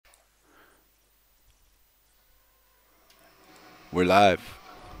We're live.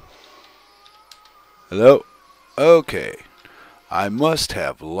 Hello? Okay. I must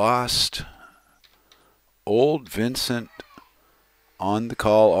have lost old Vincent on the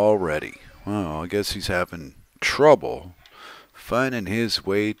call already. Well, I guess he's having trouble finding his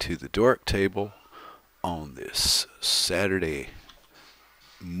way to the Dork Table on this Saturday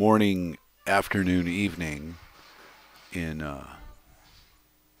morning, afternoon, evening in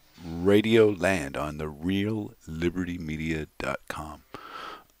Radio Land on the reallibertymedia.com.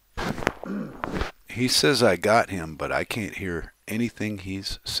 He says I got him, but I can't hear anything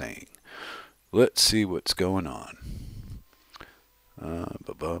he's saying. Let's see what's going on. I'm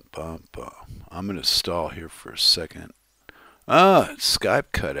going to stall here for a second.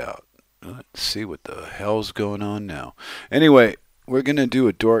 Skype cut out. Let's see what the hell's going on now. Anyway, we're going to do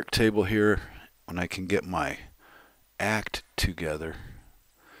a dork table here when I can get my act together.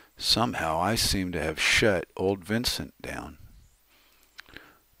 Somehow I seem to have shut old Vincent down.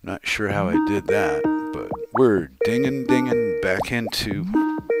 Not sure how I did that, but we're dinging back into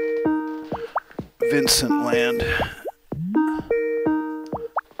Vincent land.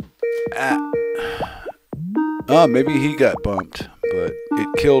 Maybe he got bumped, but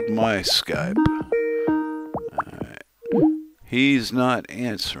it killed my Skype. Alright. He's not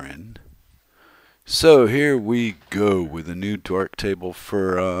answering. So here we go with a new dork table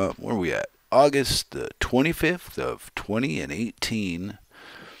for, where are we at? August the 25th of 2018.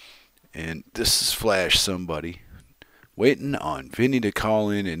 And this is Flash somebody. Waiting on VinE to call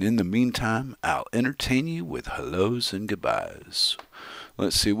in, and in the meantime, I'll entertain you with hellos and goodbyes.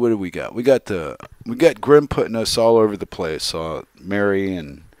 Let's see, what do we got? We got Grim putting us all over the place. Mary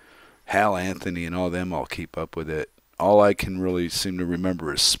and Hal Anthony and all them, I'll keep up with it. All I can really seem to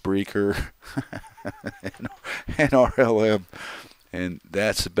remember is Spreaker and RLM. And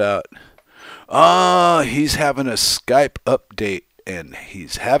that's about... he's having a Skype update, and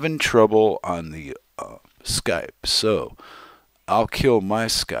he's having trouble on the Skype. So, I'll kill my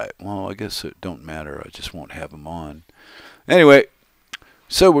Skype. Well, I guess it don't matter. I just won't have him on. Anyway,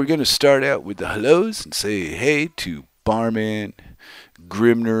 so we're going to start out with the hellos and say hey to Barman,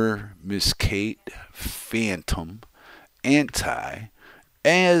 Grimner, Miss Kate, Phantom, Anti,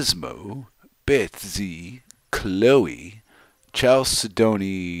 Asmo, Beth Z, Chloe,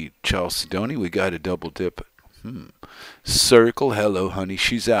 Chalcedony, we got a double dip. Circle, hello honey,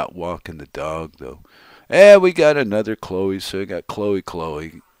 she's out walking the dog though. We got another Chloe, so we got Chloe,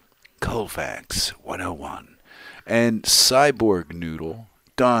 Colfax 101, and Cyborg Noodle,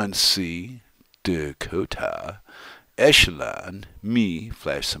 Don C, Dakota, Echelon, me,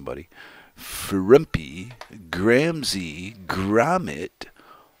 Flash somebody, Frumpy, Gramsy, Gromit,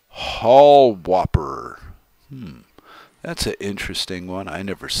 Hall Whopper. That's an interesting one. I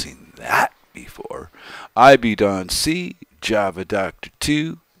never seen that before. IB Don C, Java Doctor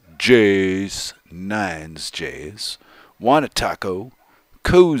 2, Jays, Nines Jays, Wanataco,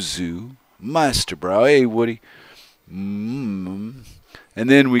 Kozu, Meisterbrow, hey Woody, and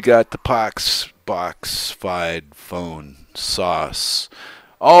then we got the box-fied phone sauce,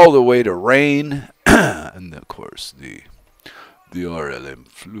 all the way to Rain, and of course the RLM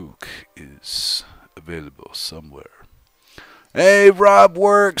Fluke is available somewhere. Hey, Rob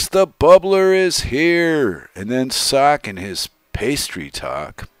Works, the bubbler is here. And then Sock and his pastry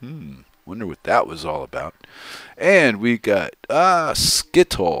talk. Wonder what that was all about. And we got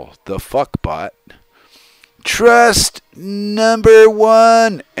Skittle, the fuckbot, Trust number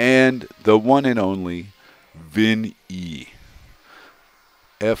 1, and the one and only VinE.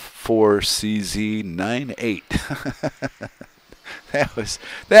 F4CZ98.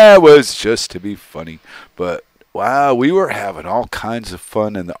 that was just to be funny, but wow, we were having all kinds of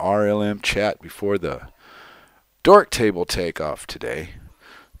fun in the RLM chat before the Dork Table takeoff today.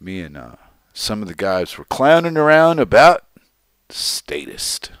 Me and some of the guys were clowning around about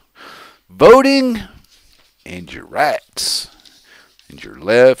statist, voting, and your rights, and your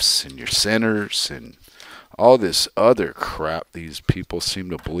lefts, and your centers, and all this other crap these people seem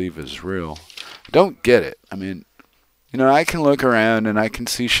to believe is real. Don't get it. I mean, you know, I can look around and I can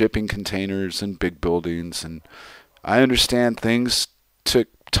see shipping containers and big buildings, and I understand things took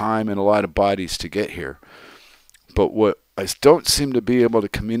time and a lot of bodies to get here. But what I don't seem to be able to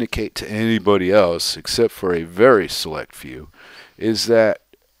communicate to anybody else, except for a very select few, is that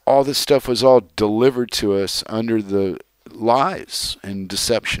all this stuff was all delivered to us under the lies and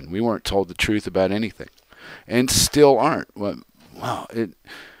deception. We weren't told the truth about anything, and still aren't. Well,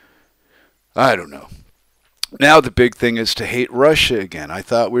 I don't know. Now the big thing is to hate Russia again. I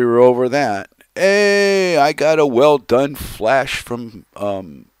thought we were over that. Hey, I got a well-done flash from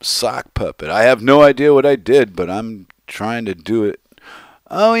Sock Puppet. I have no idea what I did, but I'm trying to do it.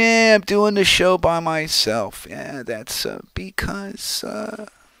 Oh, yeah, I'm doing the show by myself. Yeah, that's because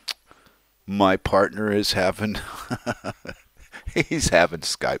my partner is having... he's having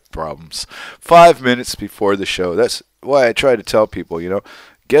Skype problems. 5 minutes before the show. That's why I try to tell people,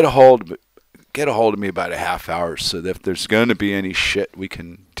 get a hold of me about a half hour so that if there's going to be any shit, we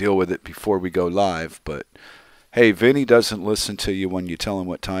can deal with it before we go live. But, hey, VinE doesn't listen to you when you tell him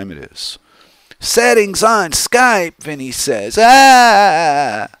what time it is. Settings on Skype, VinE says.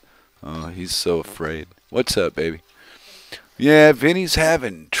 Ah! Oh, he's so afraid. What's up, baby? Yeah, VinE's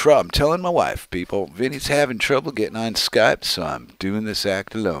having trouble. I'm telling my wife, people, VinE's having trouble getting on Skype, so I'm doing this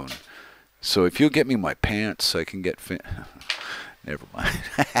act alone. So if you'll get me my pants, I can get... Never mind.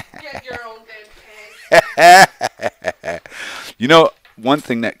 Get your own damn pants. One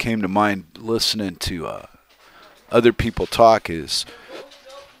thing that came to mind listening to other people talk is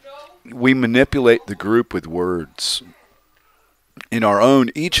we manipulate the group with words.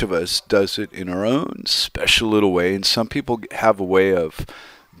 Each of us does it in our own special little way, and some people have a way of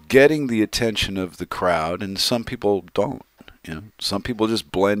getting the attention of the crowd, and some people don't. Some people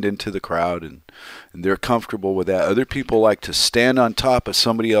just blend into the crowd, and they're comfortable with that. Other people like to stand on top of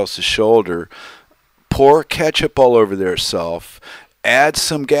somebody else's shoulder, pour ketchup all over theirself, add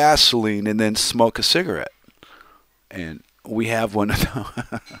some gasoline, and then smoke a cigarette. And we have one of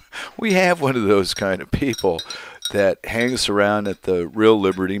those kind of people that hangs around at the Real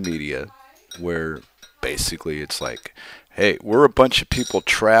Liberty Media, where basically it's like, hey, we're a bunch of people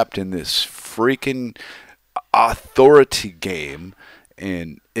trapped in this freaking authority game,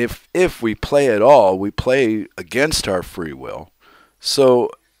 and if we play at all, we play against our free will. So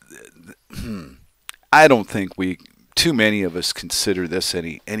I don't think too many of us consider this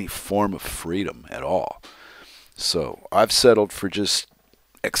any form of freedom at all. So I've settled for just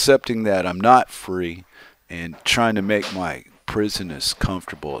accepting that I'm not free and trying to make my prison as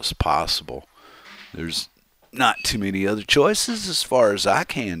comfortable as possible. There's not too many other choices as far as I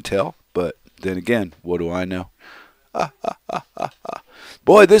can tell, but then again, what do I know?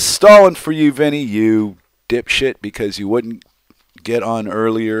 Boy, this is stalling for you, VinE, you dipshit, because you wouldn't get on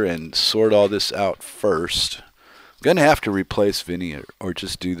earlier and sort all this out first. I'm going to have to replace VinE or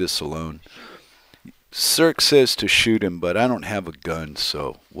just do this alone. Cirque says to shoot him, but I don't have a gun,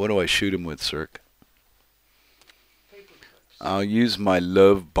 so what do I shoot him with, Cirque? I'll use my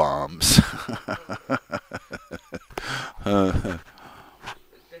love bombs.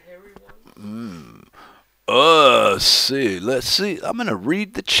 Let's see. I'm going to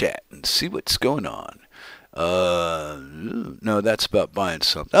read the chat and see what's going on. No, that's about buying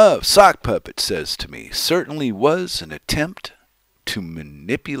something. Oh, Sock Puppet says to me, certainly was an attempt to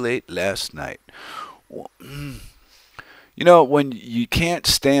manipulate last night. Well, when you can't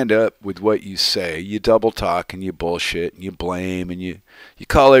stand up with what you say, you double talk and you bullshit and you blame and you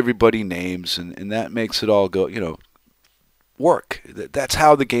call everybody names, and that makes it all go, work. That's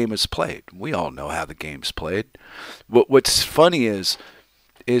how the game is played. We all know how the game's played. What's funny is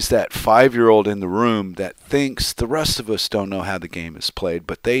that 5-year-old in the room that thinks the rest of us don't know how the game is played,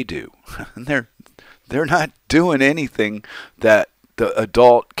 but they do. And they're not doing anything that the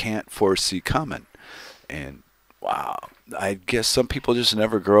adult can't foresee coming. And wow, I guess some people just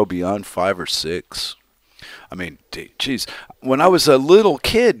never grow beyond 5 or 6. I mean, geez, when I was a little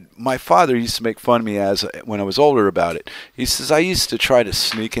kid, my father used to make fun of me when I was older about it. He says I used to try to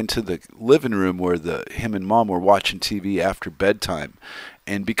sneak into the living room where him and Mom were watching TV after bedtime.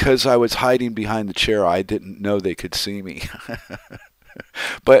 And because I was hiding behind the chair, I didn't know they could see me.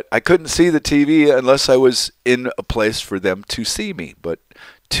 But I couldn't see the TV unless I was in a place for them to see me. But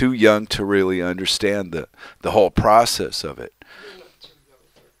too young to really understand the whole process of it.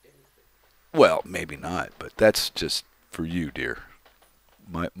 Well, maybe not, but that's just for you, dear.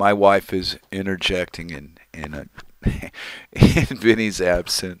 My wife is interjecting in VinE's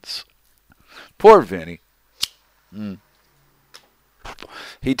absence. Poor VinE.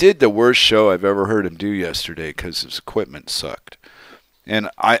 He did the worst show I've ever heard him do yesterday because his equipment sucked. And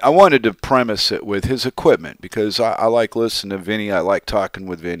I wanted to premise it with his equipment because I like listening to VinE. I like talking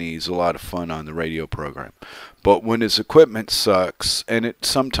with VinE. He's a lot of fun on the radio program. But when his equipment sucks, and it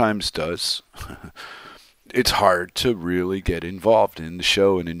sometimes does, it's hard to really get involved in the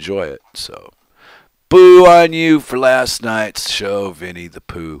show and enjoy it. So, boo on you for last night's show, VinE the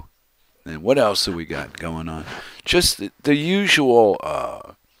Pooh. And what else have we got going on? Just the usual,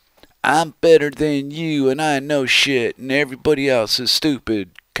 I'm better than you and I know shit and everybody else is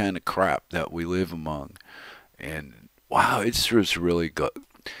stupid kind of crap that we live among. And wow, it was really good.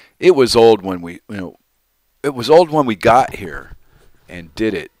 It was old when we, it was old when we got here and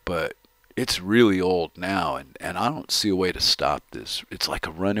did it, but it's really old now, and I don't see a way to stop this. It's like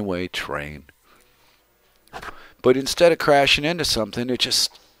a runaway train. But instead of crashing into something, it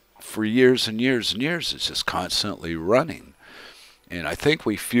just, for years and years and years, it's just constantly running. And I think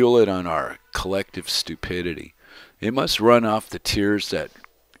we fuel it on our collective stupidity. It must run off the tears that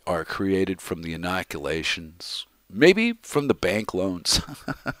are created from the inoculations, maybe from the bank loans.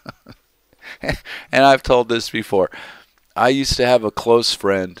 And I've told this before. I used to have a close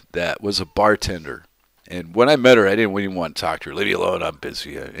friend that was a bartender. And when I met her, I didn't even want to talk to her. Leave me alone, I'm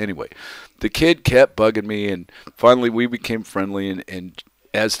busy. Anyway, the kid kept bugging me, and finally we became friendly. And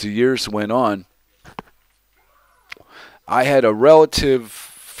as the years went on, I had a relative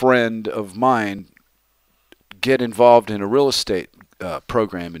friend of mine get involved in a real estate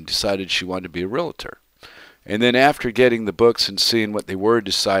program and decided she wanted to be a realtor. And then after getting the books and seeing what they were,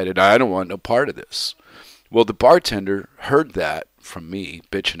 decided, I don't want no part of this. Well, the bartender heard that from me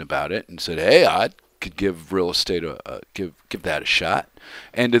bitching about it and said, hey, I could give real estate give that a shot.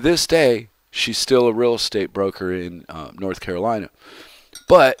 And to this day, she's still a real estate broker in North Carolina,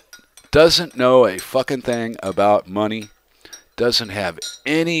 but doesn't know a fucking thing about money, doesn't have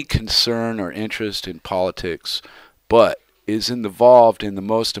any concern or interest in politics, but is involved in the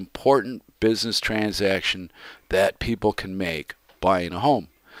most important business transaction that people can make, buying a home.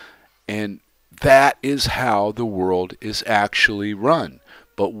 And that is how the world is actually run.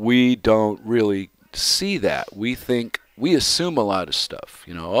 But we don't really see that. We assume a lot of stuff.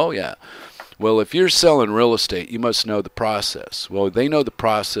 You know, oh yeah, well, if you're selling real estate, you must know the process. Well, they know the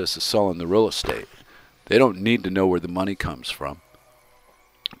process of selling the real estate. They don't need to know where the money comes from.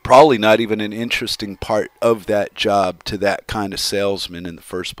 Probably not even an interesting part of that job to that kind of salesman in the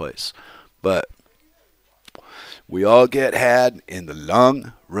first place. But we all get had in the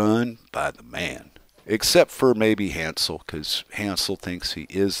long run by the man. Except for maybe Hansel, because Hansel thinks he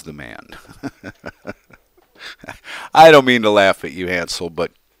is the man. I don't mean to laugh at you, Hansel,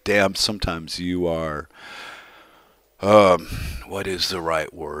 but damn, sometimes you are, what is the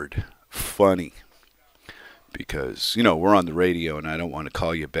right word? Funny. Because, you know, we're on the radio, and I don't want to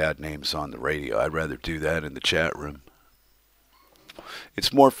call you bad names on the radio. I'd rather do that in the chat room.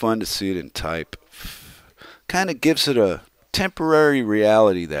 It's more fun to see it in type. Kind of gives it a temporary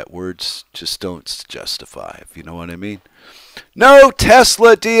reality that words just don't justify, if you know what I mean. No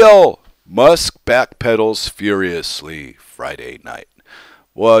Tesla deal! Musk backpedals furiously Friday night.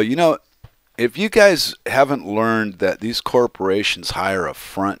 Well, you know, if you guys haven't learned that these corporations hire a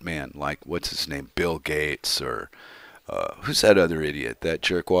front man, like, what's his name, Bill Gates, or who's that other idiot, that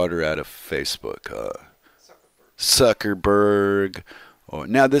jerkwater out of Facebook? Zuckerberg. Or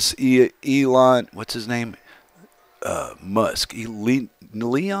now this Elon, what's his name? Musk.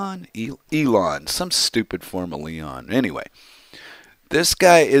 Elon. Some stupid form of Leon. Anyway, this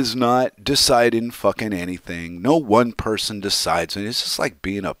guy is not deciding fucking anything. No one person decides. And it's just like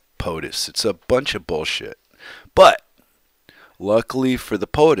being a POTUS. It's a bunch of bullshit. But luckily for the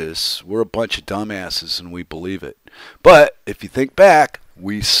POTUS, we're a bunch of dumbasses and we believe it. But if you think back,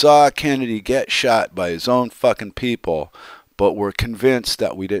 we saw Kennedy get shot by his own fucking people, but we're convinced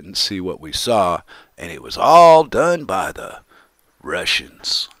that we didn't see what we saw, and it was all done by the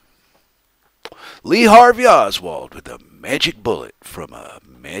Russians. Lee Harvey Oswald with a magic bullet from a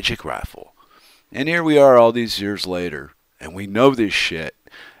magic rifle. And here we are all these years later, and we know this shit,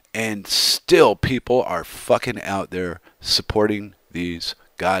 and still people are fucking out there supporting these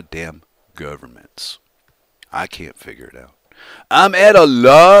goddamn governments. I can't figure it out. I'm at a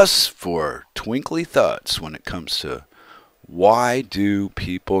loss for twinkly thoughts when it comes to why do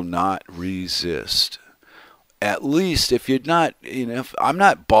people not resist? At least if you're not, you know, if I'm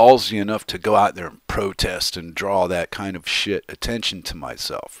not ballsy enough to go out there and protest and draw that kind of shit attention to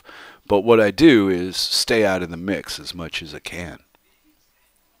myself. But what I do is stay out of the mix as much as I can.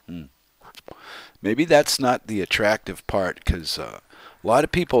 Maybe that's not the attractive part, because a lot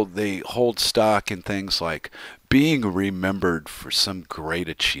of people, they hold stock in things like being remembered for some great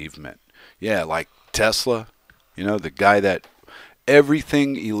achievement. Yeah, like Tesla, you know, the guy that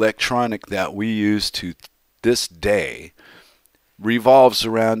everything electronic that we use to this day revolves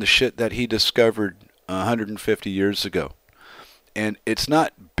around the shit that he discovered 150 years ago. And it's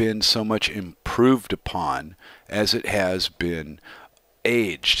not been so much improved upon as it has been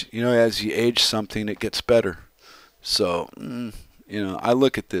aged. You know, as you age something, it gets better. So, you know, I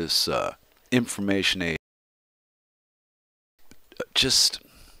look at this information age. Just,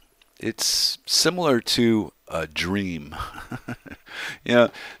 it's similar to a dream. You know,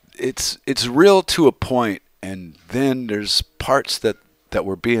 it's real to a point, and then there's parts that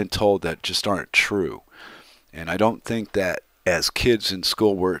we're being told that just aren't true. And I don't think that as kids in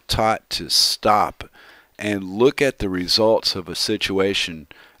school, we're taught to stop and look at the results of a situation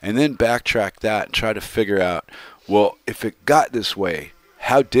and then backtrack that and try to figure out, well, if it got this way,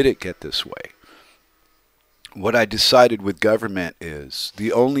 how did it get this way? What I decided with government is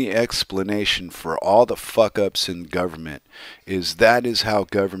the only explanation for all the fuck-ups in government is that is how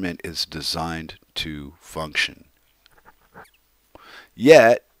government is designed to function.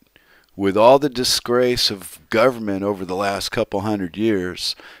 Yet, with all the disgrace of government over the last couple hundred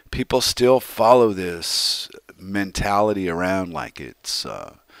years, people still follow this mentality around like it's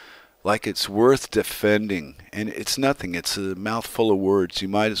worth defending, and it's nothing. It's a mouthful of words. You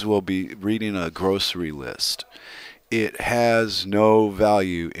might as well be reading a grocery list. It has no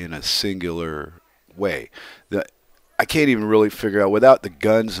value in a singular way. I can't even really figure out, without the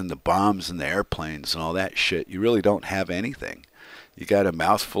guns and the bombs and the airplanes and all that shit, you really don't have anything. You got a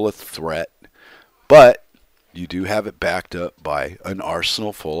mouthful of threat, but you do have it backed up by an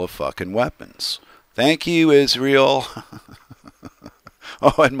arsenal full of fucking weapons. Thank you, Israel.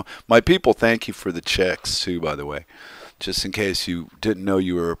 Oh, and my people, thank you for the checks, too, by the way. Just in case you didn't know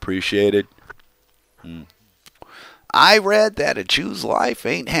you were appreciated. I read that a Jew's life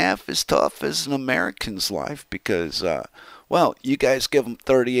ain't half as tough as an American's life because, well, you guys give them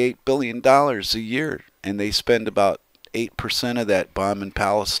 $38 billion a year, and they spend about 8% of that bombing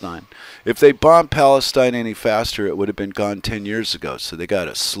Palestine. If they bombed Palestine any faster, it would have been gone 10 years ago. So they got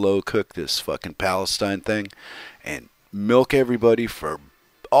to slow cook this fucking Palestine thing and milk everybody for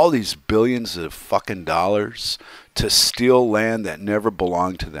all these billions of fucking dollars to steal land that never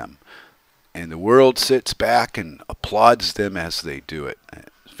belonged to them. And the world sits back and applauds them as they do it.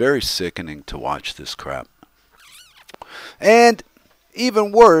 It's very sickening to watch this crap. And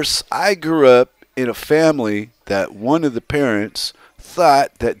even worse, I grew up in a family that one of the parents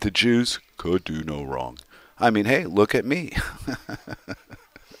thought that the Jews could do no wrong. I mean, hey, look at me.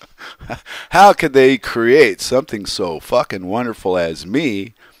 How could they create something so fucking wonderful as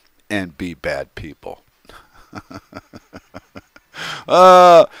me and be bad people?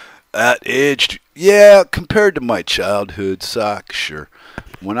 That aged, yeah, compared to my childhood, sock, sure.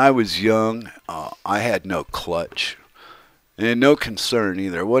 When I was young, I had no clutch and no concern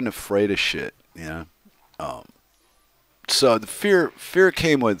either. I wasn't afraid of shit, you know. So the fear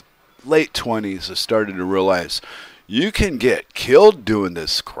came with late 20s. I started to realize you can get killed doing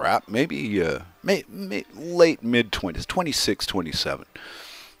this crap. Maybe late mid-20s, 26, 27.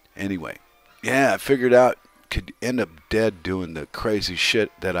 Anyway, yeah, I figured out could end up dead doing the crazy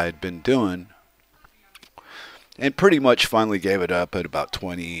shit that I had been doing. And pretty much finally gave it up at about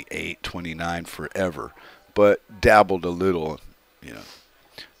 28, 29 forever. But dabbled a little, you know.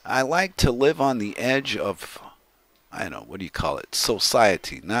 I like to live on the edge of, I don't know, what do you call it?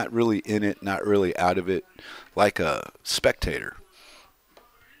 Society. Not really in it, not really out of it. Like a spectator.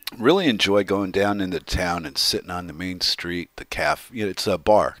 Really enjoy going down into town and sitting on the main street, the cafe. You know, it's a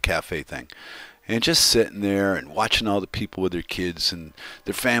bar, cafe thing. And just sitting there and watching all the people with their kids and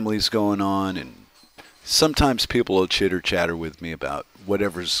their families going on. And sometimes people will chitter-chatter with me about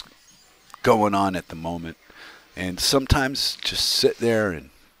whatever's going on at the moment. And sometimes just sit there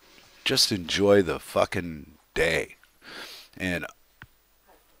and just enjoy the fucking day. And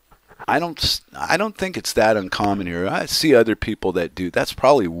I don't think it's that uncommon here. I see other people that do. That's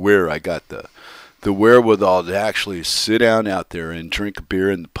probably where I got the wherewithal to actually sit down out there and drink a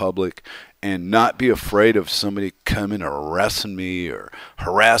beer in the public and not be afraid of somebody coming arresting me or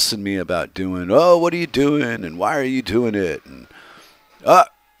harassing me about doing, oh, what are you doing and why are you doing it? And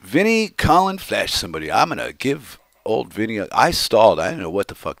VinE, Colin, flash somebody. I'm going to give old VinE, I stalled. I didn't know what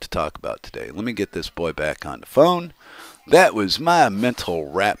the fuck to talk about today. Let me get this boy back on the phone. That was my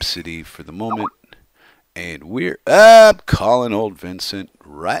mental rhapsody for the moment. And we're up calling old Vincent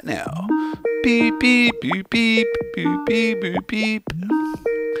right now. Beep, beep, beep, beep, beep, beep, beep, beep.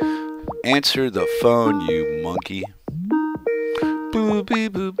 Answer the phone, you monkey. Boop,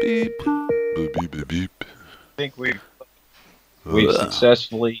 beep, boop, beep. Boop, beep, beep, beep. I think we've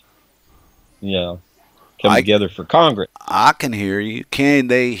successfully, come together for Congress. I can hear you. Can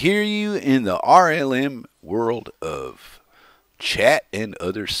they hear you in the RLM world of chat and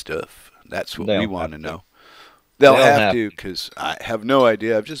other stuff? That's what we want to know. They'll have to, because I have no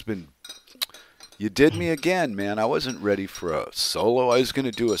idea. I've just been... You did me again, man. I wasn't ready for a solo. I was going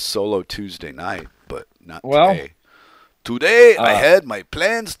to do a solo Tuesday night, but not today. Today, I had my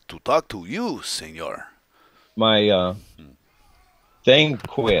plans to talk to you, senor. My thing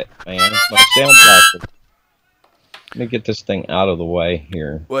quit, man. My sound blaster. Let me get this thing out of the way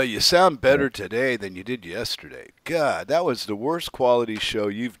here. Well, you sound better today than you did yesterday. God, that was the worst quality show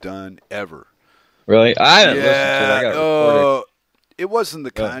you've done ever. Really? I didn't listen to it. I got it recorded. It wasn't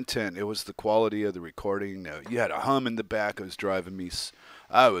the content. It was the quality of the recording. You had a hum in the back. It was driving me.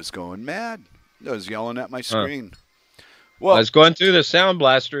 I was going mad. I was yelling at my screen. Well, I was going through the Sound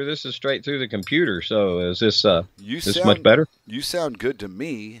Blaster. This is straight through the computer. So is this much better? You sound good to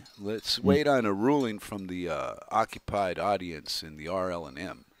me. Let's wait on a ruling from the occupied audience in the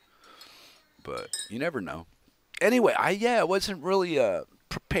RL&M. But you never know. Anyway, I wasn't really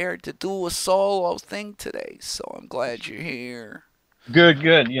prepared to do a solo thing today, so I'm glad you're here. Good,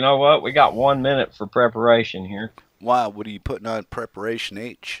 good. You know what? We got 1 minute for preparation here. Wow, what are you putting on preparation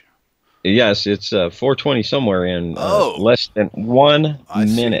H? Yes, it's 4:20 somewhere in less than 1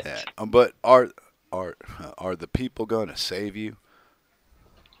 minute. See that. But are the people going to save you?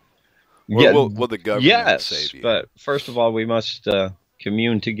 Or will the government save you? But first of all, we must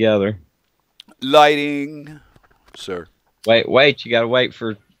commune together. Lighting, sir. Wait. You got to wait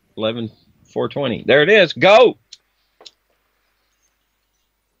for 4:20. There it is. Go.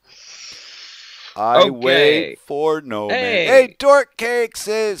 I wait for no man. Hey, Dork Cakes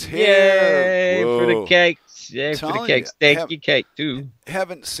is here. Yay for the cakes. Yay for the cakes. Thank you, cake, too.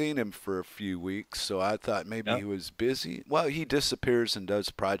 Haven't seen him for a few weeks, so I thought maybe he was busy. Well, he disappears and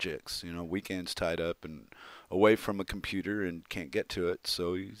does projects. You know, weekends tied up and away from a computer and can't get to it,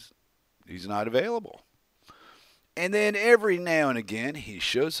 so he's not available. And then every now and again, he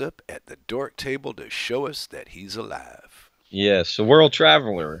shows up at the Dork Table to show us that he's alive. Yes, a world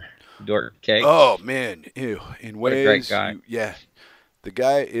traveler. Dork Cake. Oh man, ew. In ways, what a great guy. The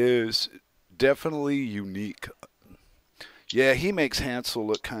guy is definitely unique. Yeah, he makes Hansel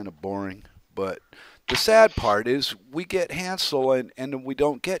look kind of boring, but the sad part is we get Hansel and we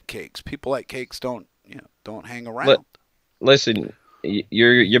don't get cakes. People like cakes don't hang around. Listen,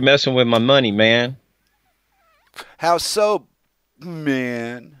 you're messing with my money, man. How so,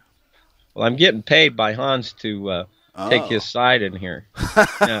 man? Well, I'm getting paid by Hans to take his side in here.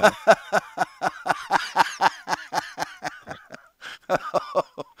 Yeah.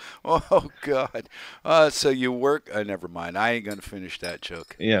 Oh God! So you work? Never mind. I ain't gonna finish that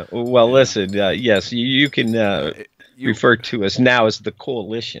joke. Yeah. Well, listen. Yes, you can refer to us now as the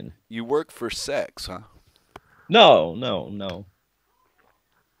coalition. You work for sex, huh? No.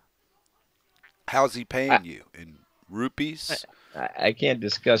 How's he paying you? In rupees? I can't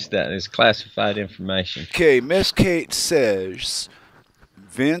discuss that. It's classified information. Okay, Miss Kate says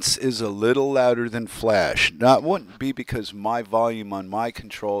Vince is a little louder than Flash. Now, it wouldn't be because my volume on my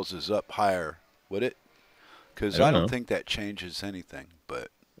controls is up higher, would it? Because I don't think that changes anything. But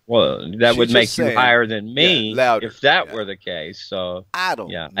that would make you higher than me if that were the case. So I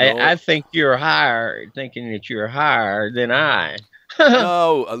don't know. I think you're higher, thinking that you're higher than I.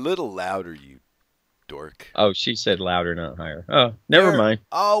 No, a little louder, you dork. Oh, she said louder, not higher. Oh, never mind.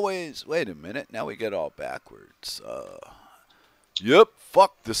 Always. Wait a minute. Now we get all backwards. Yep.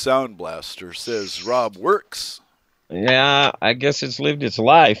 Fuck the Sound Blaster, says Rob Works. Yeah, I guess it's lived its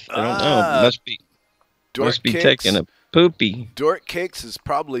life. I don't know. Must be taking a poopy. Dork Cakes is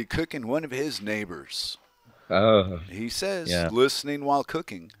probably cooking one of his neighbors. Oh. He says listening while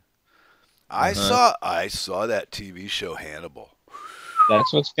cooking. I saw that TV show Hannibal.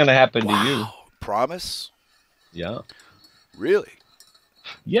 That's what's going to happen to you. Promise? Yeah. Really?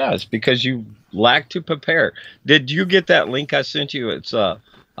 Yes, because you lack to prepare. Did you get that link I sent you? It's a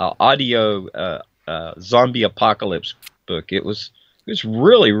audio zombie apocalypse book. It was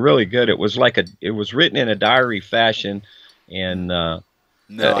really, really good. It was written in a diary fashion, and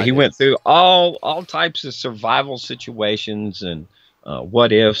he went through all types of survival situations and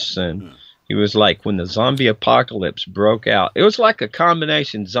what ifs, and he was like, when the zombie apocalypse broke out, it was like a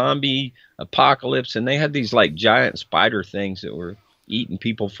combination zombie apocalypse, and they had these like giant spider things that were eating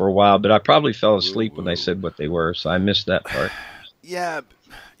people for a while, but I probably fell asleep when they said what they were, so I missed that part. Yeah,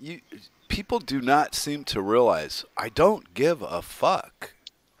 people do not seem to realize I don't give a fuck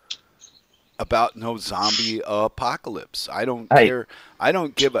about no zombie apocalypse. I don't care. I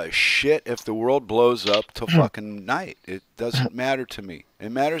don't give a shit if the world blows up till fucking night. It doesn't matter to me.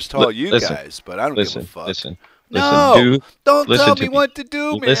 It matters to all you guys, but I don't give a fuck. Don't tell me what to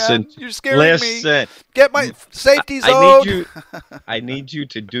do, man. You're scaring me. Get my safety zone. I need you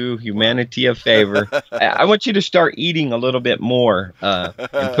to do humanity a favor. I want you to start eating a little bit more and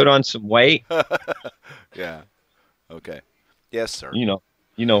put on some weight. Yeah. Okay. Yes, sir. You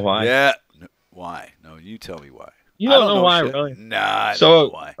know why? Yeah. Why? No, you tell me why. You don't know why, really? Nah, I don't know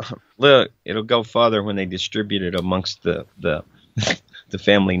why. Look, it'll go farther when they distribute it amongst the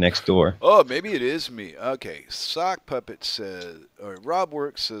family next door. Oh, maybe it is me. Okay, Sock Puppet says, or Rob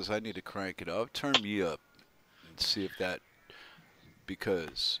Works says, I need to crank it up. Turn me up and see if that,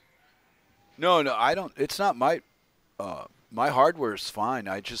 because No, no, I don't. It's not my. My hardware's fine.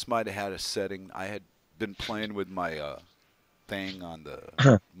 I just might have had a setting. I had been playing with my thing on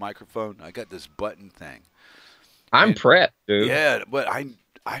the microphone. I got this button thing. I'm And- prepped, dude. Yeah, but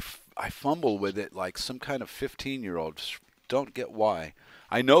I fumble with it like some kind of 15-year-old. Just don't get why.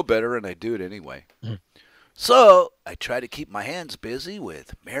 I know better, and I do it anyway. So I try to keep my hands busy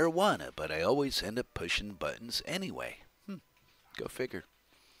with marijuana, but I always end up pushing buttons anyway. Go figure.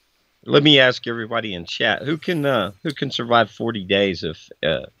 Let me ask everybody in chat who can survive 40 days of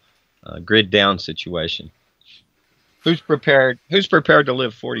grid down situation. Who's prepared? Who's prepared to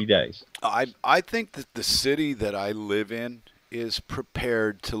live 40 days? I think that the city that I live in is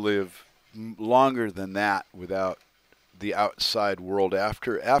prepared to live longer than that without the outside world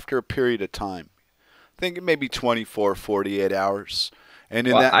after a period of time. I think maybe 24, 48 hours. And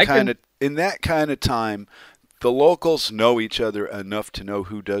in Well, that kind of time, the locals know each other enough to know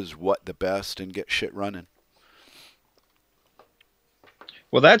who does what the best and get shit running.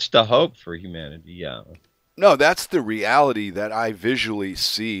 Well, that's the hope for humanity. Yeah. No, that's the reality that I visually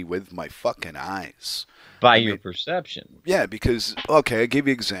see with my fucking eyes. By your perception. Yeah, because, okay, I'll give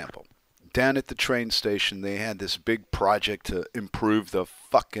you an example. Down at the train station, they had this big project to improve the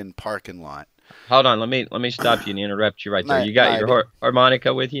fucking parking lot. Hold on, let me stop you and interrupt you right there. You got your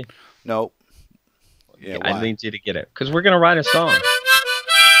harmonica with you? No. Yeah, I why? need you to get it because we're gonna write a song.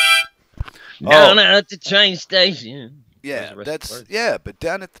 Down at the train station. Yeah, but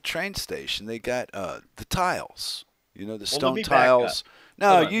down at the train station, they got the tiles. You know, the stone tiles.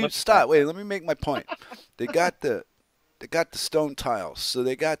 No, you stop. Wait, let me make my point. They got the stone tiles. So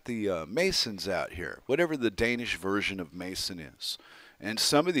they got the masons out here, whatever the Danish version of mason is. And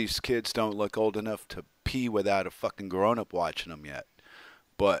some of these kids don't look old enough to pee without a fucking grown-up watching them yet.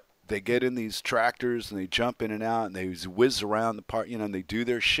 But they get in these tractors and they jump in and out and they whiz around the park, and they do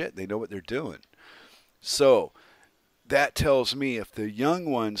their shit. They know what they're doing. So that tells me if the young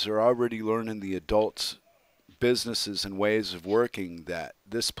ones are already learning the adults' businesses and ways of working, that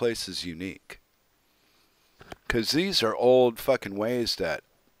this place is unique. Because these are old fucking ways that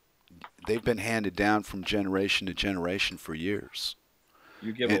they've been handed down from generation to generation for years.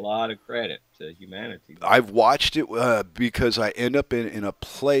 You give a lot of credit to humanity. I've watched it because I end up in a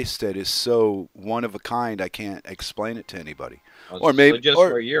place that is so one of a kind I can't explain it to anybody. Or maybe just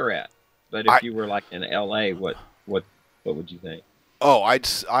where you're at. But if you were like in L.A., what would you think? Oh,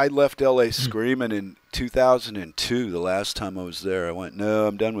 I left L.A. screaming in 2002. The last time I was there, I went, no,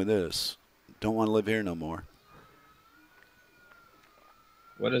 I'm done with this. Don't want to live here no more.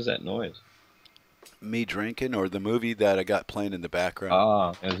 What is that noise? Me drinking, or the movie that I got playing in the background.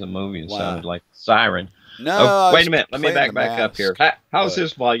 Oh, there's a movie that sounded like Siren. No, wait a minute. Let me back up here. How's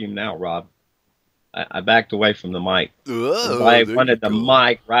this volume now, Rob? I backed away from the mic. I wanted the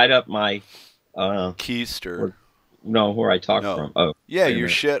mic right up my keister. Where I talk from. Oh, yeah, your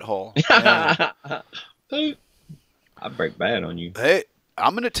shithole. Yeah. I break bad on you. Hey,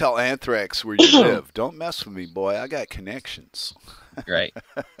 I'm gonna tell Anthrax where you live. Don't mess with me, boy. I got connections. Great.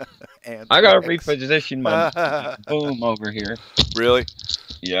 I gotta reposition my boom over here. Really?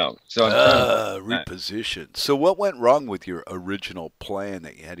 Yeah. So reposition. So what went wrong with your original plan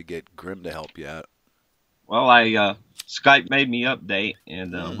that you had to get Grim to help you out? Well, Skype made me update,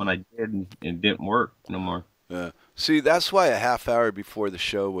 and when I did, it didn't work no more. See, that's why a half hour before the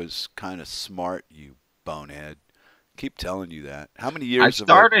show was kind of smart, you bonehead. Keep telling you that. How many years?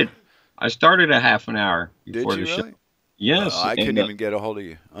 I started a half an hour before the show. Yes. I couldn't even get a hold of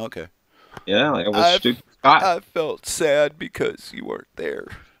you. Okay. Yeah, it was stupid. I felt sad because you weren't there.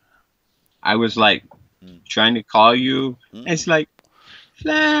 I was like trying to call you. It's like,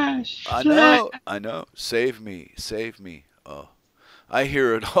 Flash. I know. Save me. Oh, I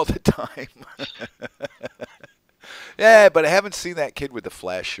hear it all the time. Yeah, but I haven't seen that kid with the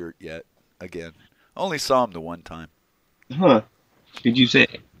Flash shirt yet. Again, only saw him the one time. Huh? Did you say?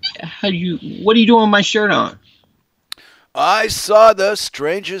 What are you doing with my shirt on? I saw the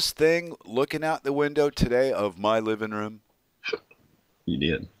strangest thing looking out the window today of my living room. You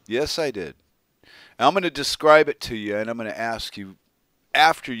did? Yes, I did. I'm going to describe it to you, and I'm going to ask you,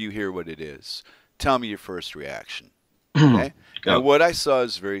 after you hear what it is, tell me your first reaction. Okay? Now, what I saw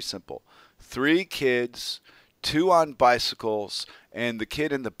is very simple. 3 kids, 2 on bicycles, and the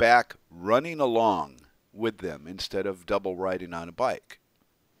kid in the back running along with them instead of double riding on a bike.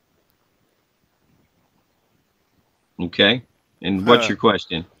 Okay. And what's your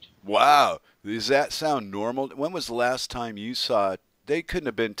question? Wow. Does that sound normal? When was the last time you saw it? They couldn't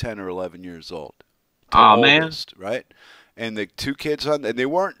have been 10 or 11 years old. Oldest, man. Right? And the 2 kids and they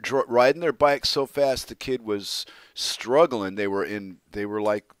weren't riding their bikes so fast the kid was struggling. They were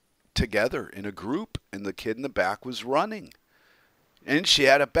like together in a group, and the kid in the back was running. And she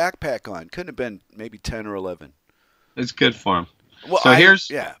had a backpack on. Couldn't have been maybe 10 or 11. It's good for him. Well, So here's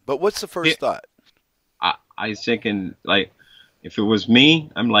yeah. But what's the first thought? I was thinking, like, if it was me,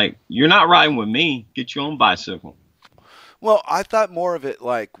 I'm like, you're not riding with me. Get your own bicycle. Well, I thought more of it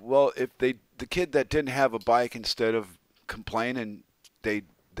like, well, if the kid that didn't have a bike, instead of complaining, they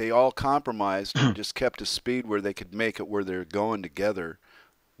all compromised and just kept a speed where they could make it where they're going together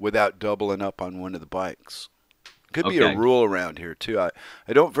without doubling up on one of the bikes. Could be a rule around here too. I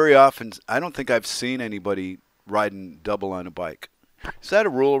don't very often. I don't think I've seen anybody riding double on a bike. Is that a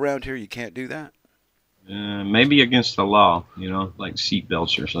rule around here? You can't do that. Maybe against the law, like seat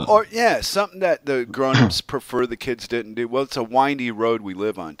belts or something. Or yeah, something that the grown-ups prefer the kids didn't do. Well, it's a windy road we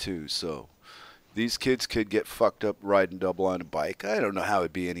live on too, so these kids could get fucked up riding double on a bike. I don't know how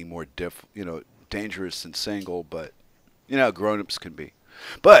it'd be any more dangerous than single, but grown-ups can be.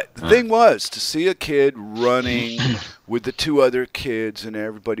 But the thing was to see a kid running with the two other kids, and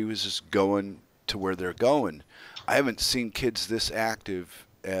everybody was just going to where they're going. I haven't seen kids this active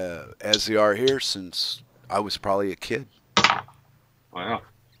as they are here since I was probably a kid. Wow.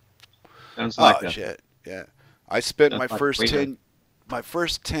 Sounds like shit. Yeah. I spent my first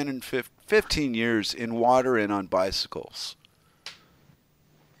 10 and 15 years in water and on bicycles.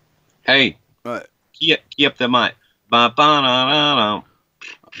 Hey. What? Key up the mic. Ba-ba-da-da-da.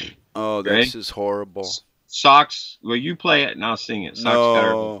 Oh, this is horrible. Socks. Well, you play it and I'll sing it. Socks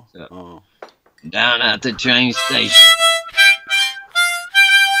No. Oh. Down at the train station.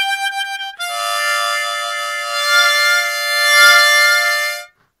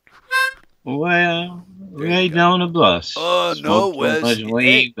 Well, right down the bus. Oh, no, Wes.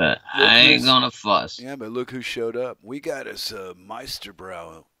 Weed, but I ain't gonna fuss. Yeah, but look who showed up. We got us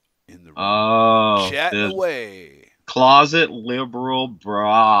Meisterbrow in the room. Oh, chatting away. Closet liberal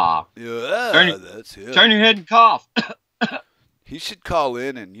bra. Yeah, that's it. Turn your head and cough. He should call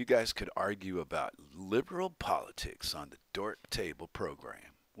in and you guys could argue about liberal politics on the Dork Table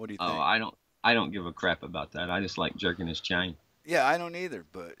program. What do you think? Oh, I don't give a crap about that. I just like jerking his chain. Yeah, I don't either,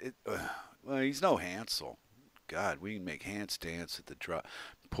 but well, he's no Hansel. God, we can make Hans dance at the drop.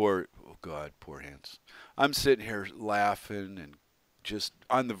 Poor Hans. I'm sitting here laughing and just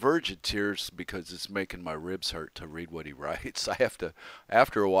on the verge of tears because it's making my ribs hurt to read what he writes. I have to,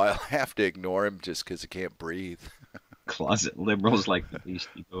 after a while, I have to ignore him just because I can't breathe. Closet liberals like the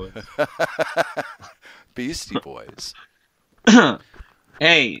Beastie Boys. Beastie Boys.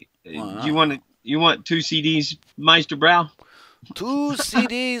 Hey, wow. You want 2 CDs, Meisterbrow? 2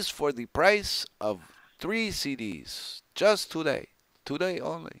 CDs for the price of 3 CDs. Just today. Today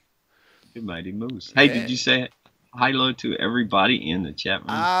only. Good mighty moose. Hey, did you say hello to everybody in the chat room?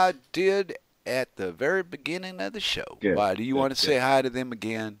 I did at the very beginning of the show. Good. Why, do you want to say hi to them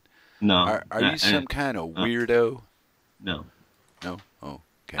again? No. Are you some kind of weirdo? No. No? Oh,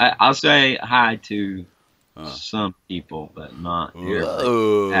 okay. I'll say hi to some people, but not every.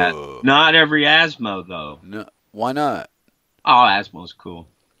 Not every Asmo, though. No. Why not? Oh, Asmo's cool.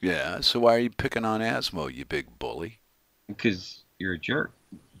 Yeah, so why are you picking on Asmo, you big bully? Because you're a jerk.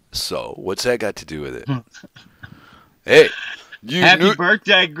 So, what's that got to do with it? Hey, happy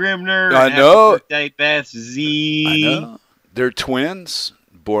birthday, Grimner. I know. Happy birthday, Beth Z. I know. They're twins.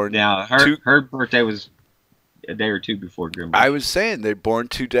 Born. Now, her birthday was a day or two before Grimner. I was saying they're born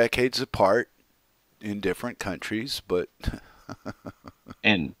 2 decades apart in different countries, but.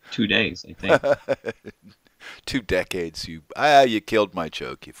 And 2 days, I think. 2 decades. You killed my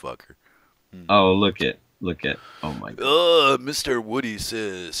joke, you fucker. Oh, look at. Oh my God. Mr. Woody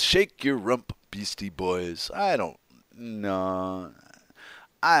says, "Shake your rump, Beastie Boys." I don't know.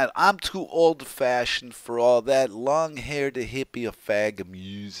 I'm too old-fashioned for all that long-haired hippie fag of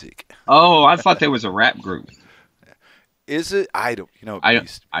music. Oh, I thought there was a rap group. Is it? I don't. I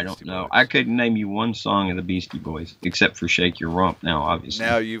don't know. I couldn't name you one song of the Beastie Boys except for "Shake Your Rump." Now, obviously.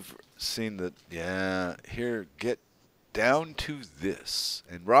 Now you've seen the here, get down to this.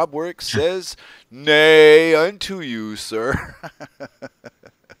 And Rob Works says, "Nay unto you, sir."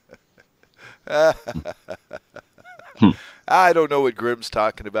 I don't know what Grimm's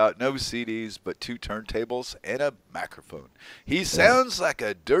talking about. No CDs, but 2 turntables and a microphone. He sounds like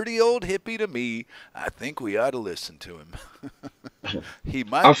a dirty old hippie to me. I think we ought to listen to him. He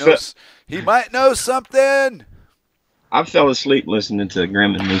might know something. I fell asleep listening to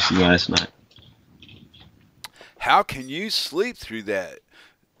Grim and Lucy last night. How can you sleep through that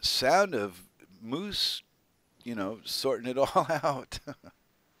sound of Moose, sorting it all out?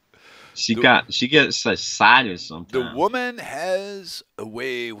 She gets excited sometimes. The woman has a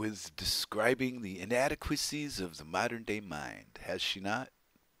way with describing the inadequacies of the modern day mind, has she not?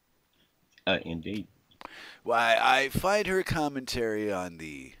 Indeed. Why, I find her commentary on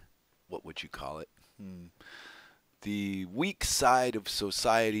the, what would you call it? The weak side of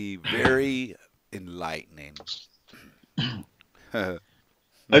society very enlightening.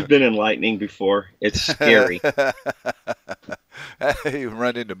 I've been enlightening before. It's scary. You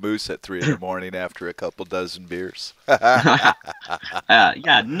run into Moose at 3 in the morning after a couple dozen beers. Yeah,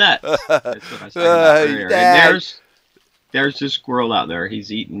 nuts. That's what I was talking about earlier. And there's this squirrel out there.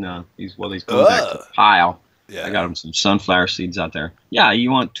 He's eating. He's going back to the pile. Yeah. I got him some sunflower seeds out there. Yeah, you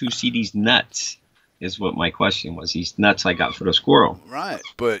want to see these nuts? Is what my question was. These nuts I got for the squirrel. Right,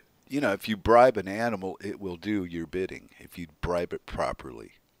 but if you bribe an animal, it will do your bidding if you bribe it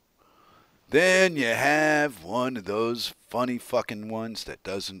properly. Then you have one of those funny fucking ones that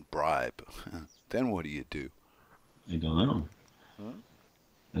doesn't bribe. Then what do you do? I don't know.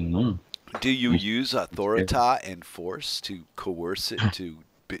 I don't know. Do you use authority and force to coerce it to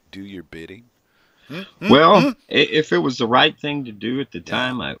do your bidding? Well, if it was the right thing to do at the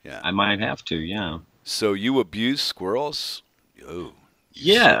time, I might have to, yeah. So you abuse squirrels? Oh,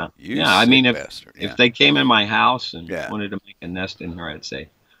 yeah. I mean, if they came in my house and wanted to make a nest in here, I'd say,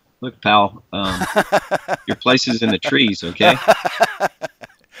 look, pal, your place is in the trees, okay?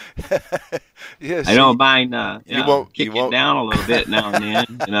 Yes. I don't mind kicking it down a little bit now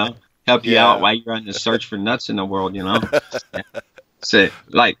and then, help you out while you're on the search for nuts in the world, So,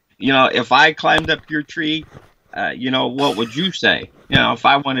 like, if I climbed up your tree, what would you say? If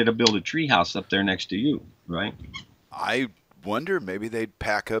I wanted to build a tree house up there next to you, right? I wonder, maybe they'd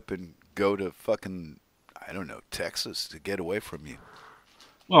pack up and go to fucking, I don't know, Texas to get away from you.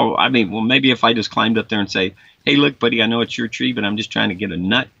 Well, I mean, maybe if I just climbed up there and say, hey, look, buddy, I know it's your tree, but I'm just trying to get a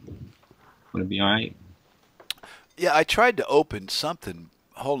nut. Would it be all right? Yeah, I tried to open something.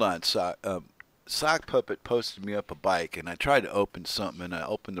 Hold on, Sock Puppet posted me up a bike, and I tried to open something, and I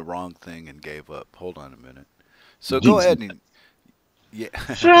opened the wrong thing and gave up. Hold on a minute. So go ahead and... Yeah.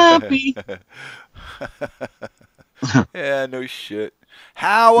 Yeah, no shit.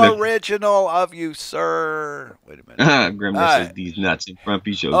 How original of you, sir. Wait a minute. Grimness says these nuts and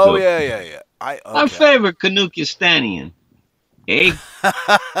Frumpy shows up. Oh, yeah. My favorite Kanukistanian. Eh?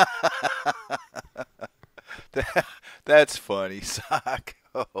 That's funny, Sock.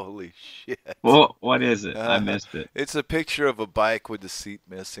 Holy shit. Well, what is it? I missed it. It's a picture of a bike with the seat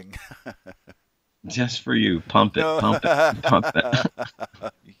missing. Just for you. Pump it, pump it, pump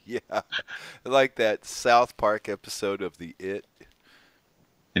it. Yeah. Like that South Park episode of The It.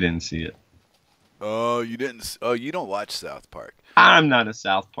 I didn't see it. Oh, you didn't? Oh, you don't watch South Park. I'm not a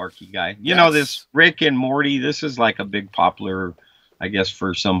South Parky guy. This Rick and Morty, this is like a big popular, I guess,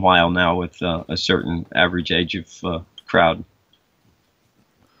 for some while now with a certain average age of crowd.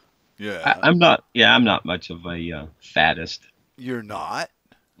 Yeah. I'm not much of a fattest. You're not?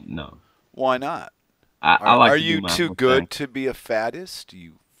 No. Why not? Are you too good to be a fattest?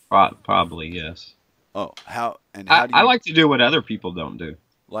 You probably, yes. Oh, how do you... I like to do what other people don't do.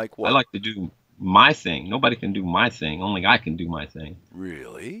 Like what? I like to do my thing. Nobody can do my thing. Only I can do my thing.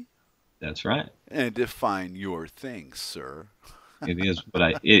 Really? That's right. And define your thing, sir. It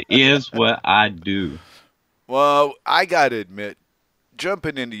is what I do. Well, I got to admit,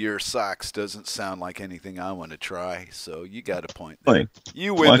 jumping into your socks doesn't sound like anything I want to try, so you got a point there.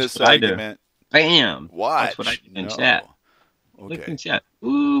 You win this argument. Bam! Watch. That's what I do in chat. Okay. Look in chat.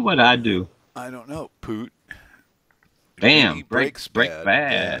 Ooh, what I do. I don't know. Poot. Bam! Breaks bad.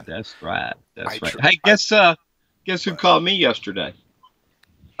 Yeah. That's right. That's right. Hey, guess who called me yesterday?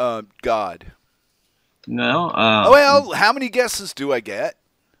 God. No. Well, how many guesses do I get?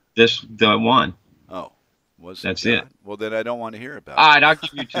 The one. Oh. That's it. Well, then I don't want to hear about it. All right, I'll give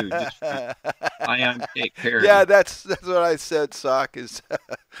you two. I am Kate Perry. Yeah, that's what I said, Sock, is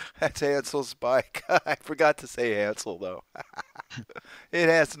that's Hansel's bike. I forgot to say Hansel, though. It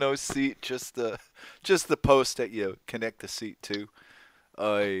has no seat, just the post that you connect the seat to.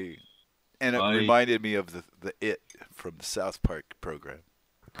 And it reminded me of the It from the South Park program.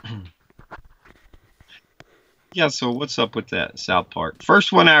 Yeah, so what's up with that South Park?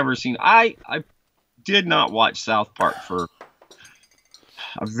 First one I ever seen. I did not watch South Park for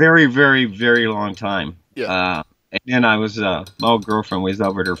a very, very, very long time. Yeah. And then I was my old girlfriend was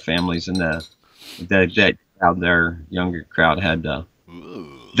over at her family's, and that crowd, their younger crowd, had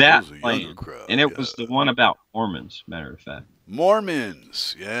that playing, and it was the one about Mormons. Matter of fact,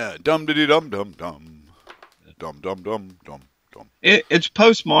 Mormons. Yeah. Dum diddy dum dum dum. Dum dum dum dum dum. It's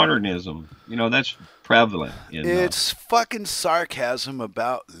postmodernism. That's prevalent. It's fucking sarcasm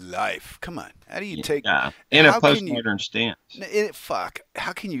about life. Come on. How do you take... in a postmodern stance.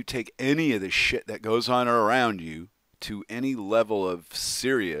 How can you take any of the shit that goes on around you, to any level of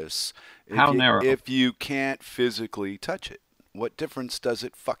serious How narrow? if you can't physically touch it? What difference does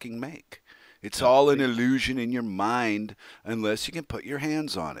it fucking make? It's all an illusion in your mind unless you can put your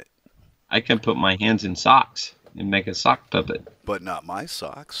hands on it. I can put my hands in socks and make a sock puppet. But not my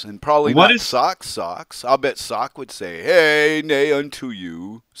socks, and probably What not is- socks. I'll bet Sock would say, "Hey, nay unto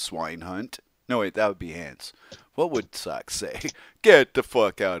you, swine hunt." No, wait, that would be hands. What would Sock say? "Get the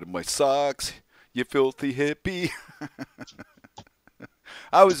fuck out of my socks, you filthy hippie."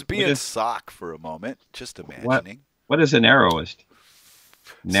 I was being Sock for a moment, just imagining. What is a narrowist?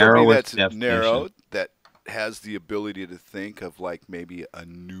 Somebody Narrowest that's definition. narrow, that has the ability to think of like maybe a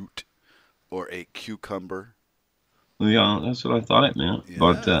newt or a cucumber. Yeah, that's what I thought it meant. Yeah.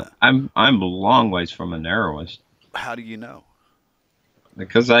 But I'm a long ways from a narrowist How do you know?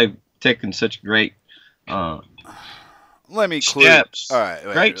 because I've taken such great Let me clue. steps, All right,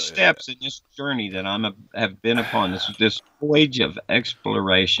 great steps in this journey that have been upon this voyage of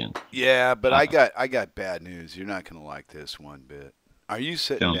exploration. Yeah, but I got bad news. You're not gonna like this one bit. Are you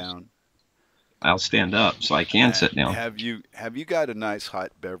sitting Tell me. down? I'll stand up so I can sit down. Have you got a nice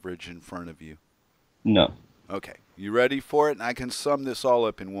hot beverage in front of you? No. Okay, you ready for it? And I can sum this all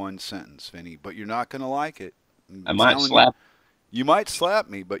up in one sentence, Vinny. But you're not gonna like it. I might slap. You might slap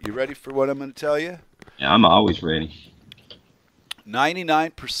me, but you ready for what I'm gonna tell you? Yeah, I'm always ready.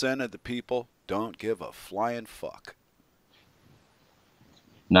 99% of the people don't give a flying fuck.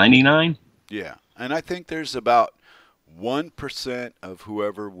 99? Yeah, and I think there's about 1% of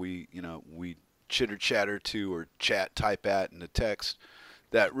whoever we chitter chatter to or type at in the text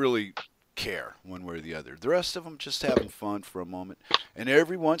that really care one way or the other. The rest of them just having fun for a moment, and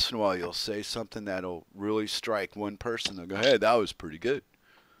every once in a while you'll say something that'll really strike one person. They'll go, "Hey, that was pretty good."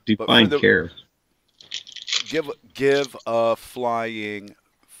 Define care. Give a flying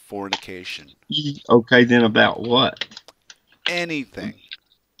fornication. Okay, then about what? Anything.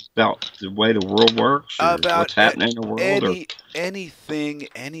 About the way the world works, or About what's happening in the world, anything,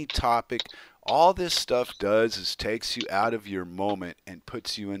 any topic. All this stuff does is takes you out of your moment and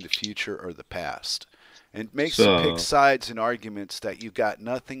puts you in the future or the past, and makes you pick sides and arguments that you got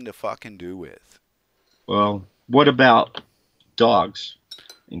nothing to fucking do with. Well, what about dogs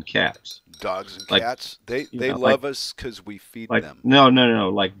and cats? Dogs and Like, cats, they know, love us because we feed Like them. no,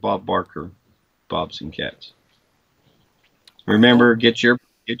 like Bob Barker, Bobs and Cats. Remember, get your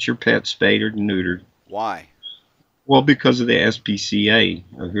pet spayed or neutered. Why? Well, because of the SPCA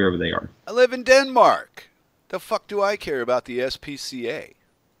or whoever they are. I live in Denmark. The fuck do I care about the SPCA?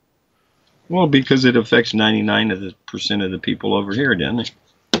 Well, because it affects 99% of the people over here, doesn't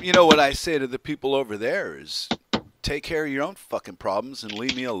it? You know what I say to the people over there is, take care of your own fucking problems and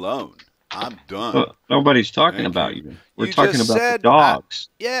leave me alone. I'm done. Well, nobody's talking Thank about you. you. We're You talking just about said the dogs.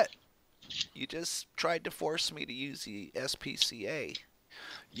 Yeah, you just tried to force me to use the SPCA.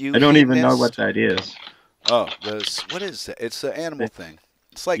 I don't even know what that is. Oh, what is that? It's an animal thing.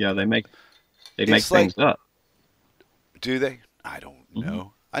 It's like, Yeah, they make it's things up. do they? I don't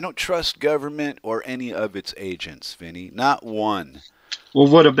know. I don't trust government or any of its agents, Vinny. Not one. Well,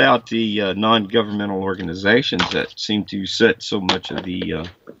 what about the non-governmental organizations that seem to set so much of the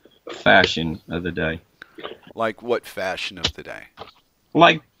fashion of the day? Like what fashion of the day?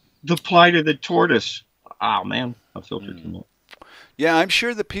 Like the plight of the tortoise. Oh, man. I filtered too much. Yeah, I'm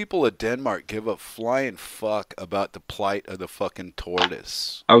sure the people of Denmark give a flying fuck about the plight of the fucking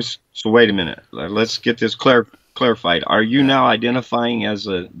tortoise. So wait a minute. Let's get this clarified. Are you now identifying as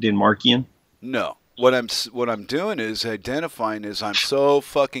a Denmarkian? No. What I'm doing is identifying is I'm so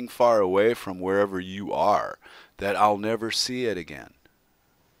fucking far away from wherever you are that I'll never see it again.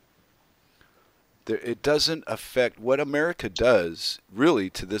 It doesn't affect what America does, really,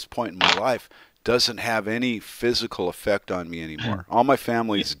 to this point in my life, doesn't have any physical effect on me anymore. All my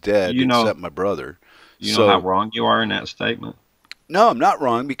family's dead except my brother. You know how wrong you are in that statement? No, I'm not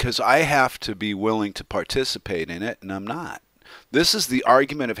wrong because I have to be willing to participate in it, and I'm not. This is the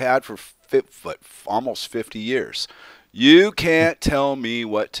argument I've had for almost 50 years. You can't tell me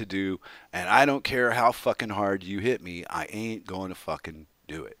what to do, and I don't care how fucking hard you hit me. I ain't going to fucking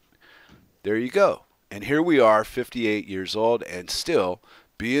do it. There you go. And here we are, 58 years old, and still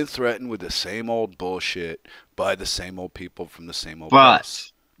being threatened with the same old bullshit by the same old people from the same old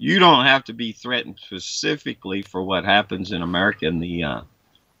place. But you don't have to be threatened specifically for what happens in America and the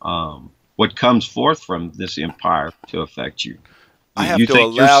what comes forth from this empire to affect you. I have you to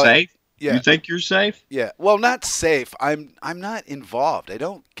think allow you're safe? Yeah. You think you're safe? Yeah. Well, not safe. I'm not involved. I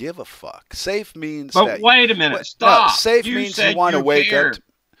don't give a fuck. Safe means But that wait a minute. Stop. No, safe you means said you want to wake cared. up.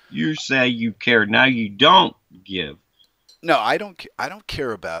 You say you care. Now you don't give. No, I don't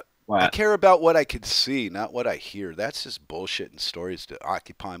care about I care about what I can see, not what I hear. That's just bullshit and stories to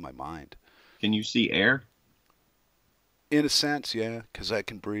occupy my mind. Can you see air? In a sense, yeah, because I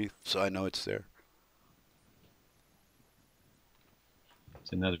can breathe, so I know it's there.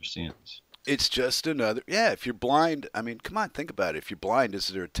 It's another sense. It's just another. Yeah, if you're blind, I mean, come on, think about it. If you're blind, is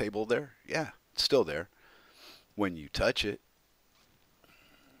there a table there? Yeah, it's still there when you touch it.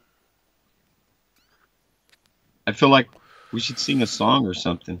 I feel like we should sing a song or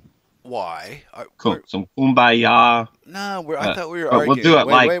something. Why? Some kumbaya. No, I thought we were but arguing. We'll do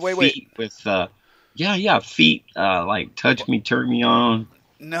it wait. feet with, feet, like touch me, turn me on.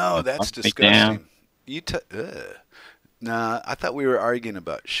 No, that's disgusting. Nah, I thought we were arguing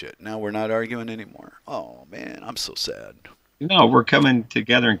about shit. Now we're not arguing anymore. Oh, man, I'm so sad. No, we're coming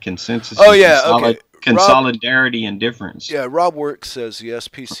together in consensus. Oh, yeah, okay. Consolidarity and difference. Yeah, Rob Work says the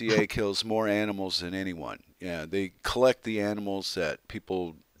SPCA kills more animals than anyone. Yeah, they collect the animals that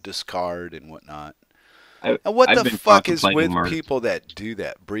people discard and whatnot. And what the fuck is with people that do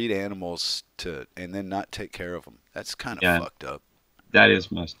that? Breed animals and then not take care of them. That's kind of fucked up. That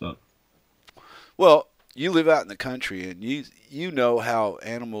is messed up. Well, you live out in the country and you know how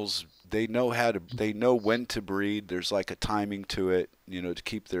animals, they know when to breed. There's like a timing to it, to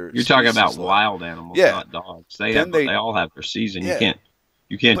keep their You're talking about wild animals, not dogs. They all have their season. Yeah.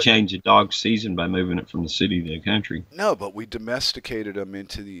 You can't change a dog's season by moving it from the city to the country. No, but we domesticated them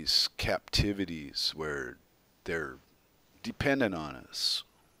into these captivities where they're dependent on us.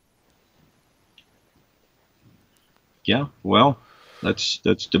 Yeah, well, that's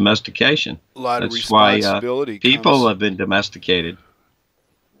domestication. A lot of responsibility. That's why people have been domesticated.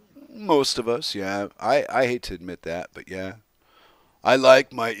 Most of us, yeah. I hate to admit that, but yeah. I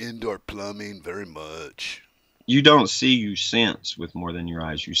like my indoor plumbing very much. You don't see, you sense with more than your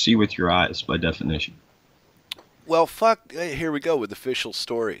eyes. You see with your eyes, by definition. Well, fuck, here we go with official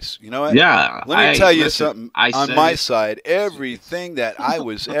stories. You know what? Yeah. Let me tell you something. On my side, everything that I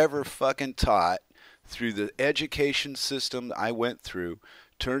was ever fucking taught through the education system I went through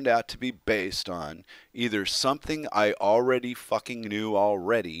turned out to be based on either something I already fucking knew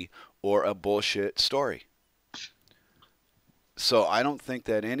already or a bullshit story. So I don't think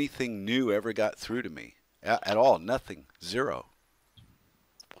that anything new ever got through to me. At all. Nothing. Zero.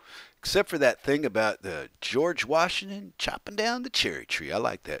 Except for that thing about the George Washington chopping down the cherry tree. I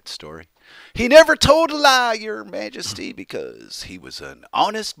like that story. He never told a lie, Your Majesty, because he was an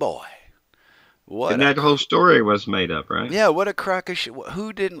honest boy. And that whole story was made up, right? Yeah, what a crock of shit.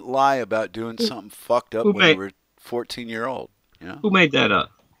 Who didn't lie about doing something fucked up when they were 14-year-old? Who made that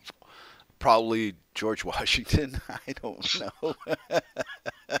up? Probably George Washington. I don't know.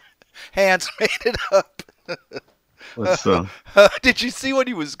 Hans made it up. Did you see what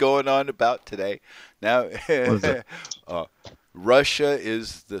he was going on about today? Now, Russia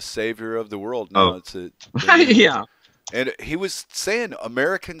is the savior of the world. Now yeah. And he was saying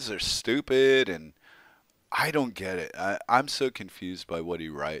Americans are stupid, and I don't get it. I'm so confused by what he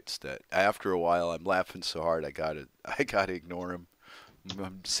writes that after a while I'm laughing so hard I gotta ignore him.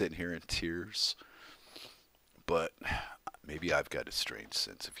 I'm sitting here in tears. But maybe I've got a strange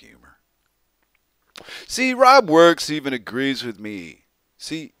sense of humor. See, Rob Works even agrees with me.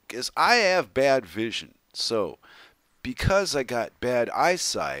 See, because I have bad vision. So, because I got bad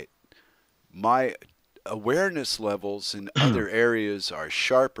eyesight, my awareness levels in other areas are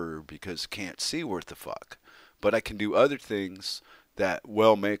sharper because I can't see worth the fuck. But I can do other things that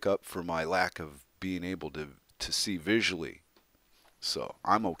well make up for my lack of being able to see visually. So,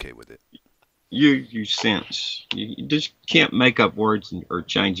 I'm okay with it. You sense. You just can't make up words or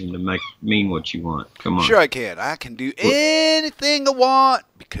change them to mean what you want. Come on. Sure I can. I can do anything I want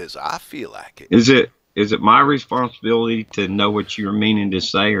because I feel like it. Is it my responsibility to know what you're meaning to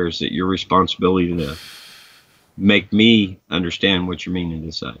say, or is it your responsibility to make me understand what you're meaning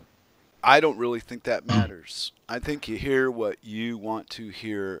to say? I don't really think that matters. I think you hear what you want to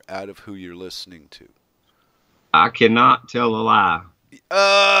hear out of who you're listening to. I cannot tell a lie.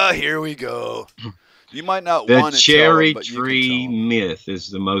 Here we go. You might not want to tell. The cherry tree myth is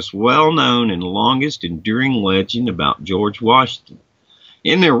the most well-known and longest enduring legend about George Washington.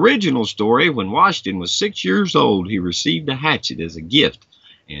 In the original story, when Washington was 6 years old, he received a hatchet as a gift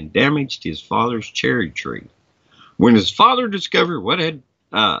and damaged his father's cherry tree. When his father discovered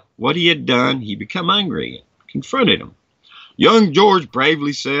what he had done, he became angry and confronted him. Young George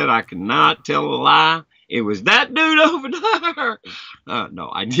bravely said, "I cannot tell a lie. It was that dude over there." No,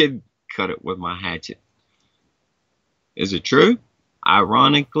 I did cut it with my hatchet. Is it true?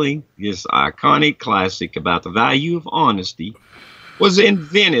 Ironically, this iconic classic about the value of honesty was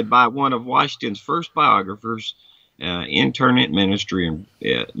invented by one of Washington's first biographers internment minister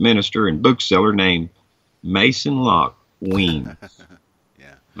and bookseller named Mason Locke Weems.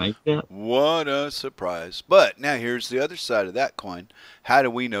 Yeah. Make that? What a surprise. But now here's the other side of that coin. How do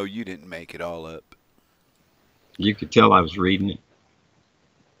we know you didn't make it all up? You could tell I was reading it.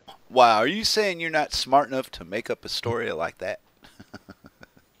 Wow, are you saying you're not smart enough to make up a story like that?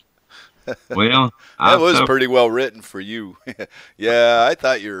 Well, that was pretty well written for you. Yeah, I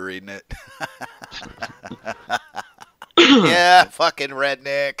thought you were reading it. Yeah, fucking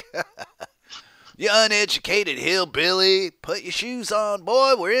redneck. You uneducated hillbilly. Put your shoes on,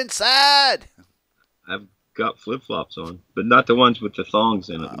 boy. We're inside. I've got flip-flops on, but not the ones with the thongs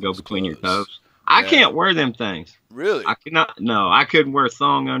in it that go between your close. toes. I can't wear them things. Really? I cannot. No, I couldn't wear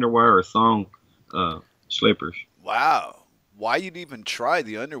thong underwear or thong slippers. Wow. Why you'd even try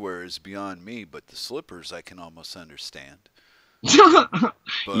the underwear is beyond me, but the slippers I can almost understand. But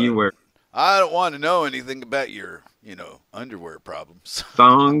You wear I don't want to know anything about your, underwear problems.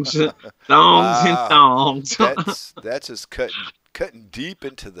 thongs, and thongs. That's just cutting deep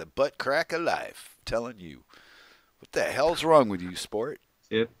into the butt crack of life. Telling you, what the hell's wrong with you, sport?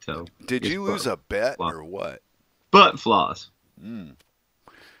 Tiptoe. Did you lose a bet floss. or what? Butt floss.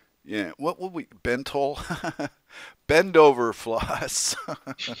 Yeah. What would we bentol? Bend over floss.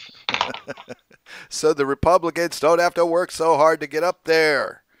 So the Republicans don't have to work so hard to get up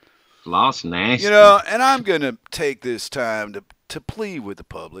there. Floss nasty. And I'm going to take this time to plead with the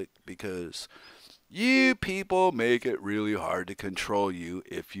public because you people make it really hard to control you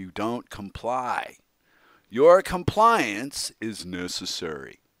if you don't comply. Your compliance is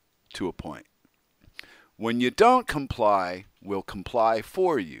necessary to a point. When you don't comply, we'll comply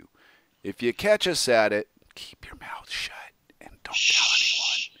for you. If you catch us at it, keep your mouth shut and don't tell anyone.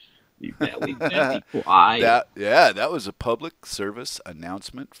 You better be quiet. That was a public service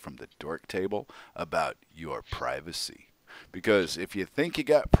announcement from the Dork Table about your privacy. Because if you think you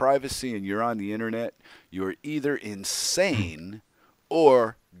got privacy and you're on the internet, you're either insane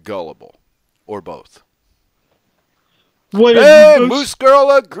or gullible, or both. Hey, Moose Girl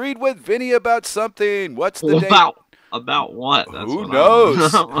agreed with Vinny about something. What's the date? About what? That's Who what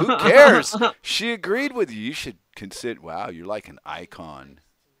knows? Who cares? She agreed with you. You should consider. Wow, you're like an icon.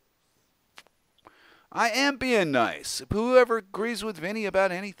 I am being nice. Whoever agrees with Vinny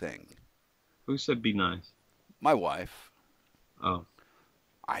about anything. Who said be nice? My wife. Oh.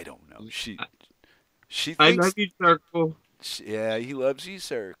 I don't know. She thinks. I love you, Circle. Yeah, he loves you,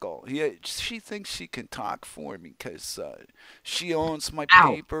 Circle. She thinks she can talk for me because she owns my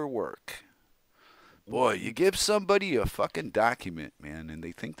paperwork. Boy, you give somebody a fucking document, man, and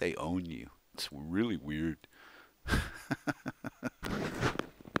they think they own you. It's really weird.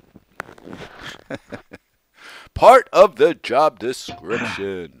 Part of the job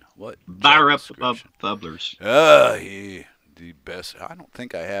description. What? Fire up the bubblers. The best. I don't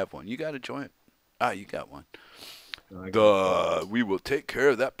think I have one. You got a joint? You got one. We will take care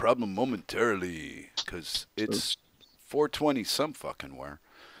of that problem momentarily because it's 4:20 some fucking where.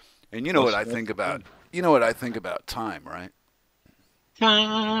 And you know what I think about? You know what I think about time, right?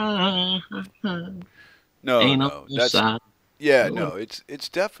 Time. No, that's no. It's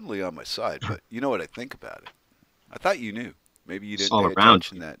definitely on my side. But you know what I think about it? I thought you knew. Maybe you didn't pay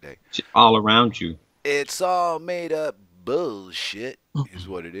attention that day. It's all around you. It's all made up bullshit, is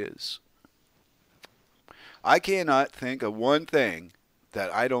what it is. I cannot think of one thing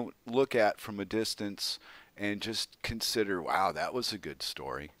that I don't look at from a distance and just consider, wow, that was a good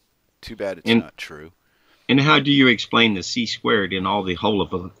story. Too bad it's not true. And how do you explain the c squared in all the whole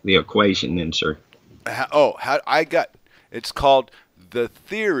of the equation then, sir? It's called the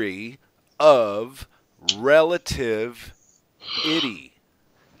theory of relativity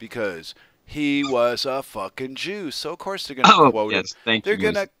because he was a fucking Jew. So of course they're going to quote him. They're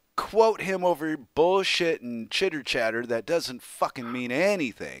going to quote him over bullshit and chitter chatter that doesn't fucking mean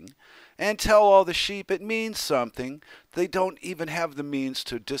anything and tell all the sheep it means something. They don't even have the means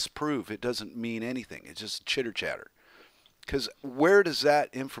to disprove it doesn't mean anything. It's just chitter chatter. Because where does that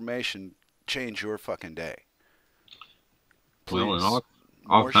information change your fucking day? Please. Well, in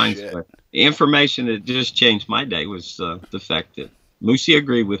all kinds of ways. The information that just changed my day was the fact that Moosey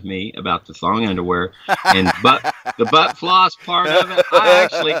agreed with me about the thong underwear, and the butt floss part of it I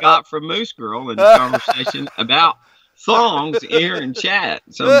actually got from Moose Girl in the conversation about thongs here in chat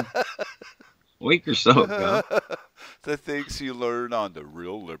some week or so ago. The things you learn on the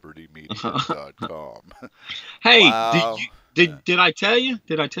reallibertymedia.com. Hey, wow. did I tell you?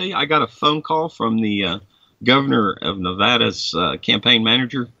 I got a phone call from the governor of Nevada's campaign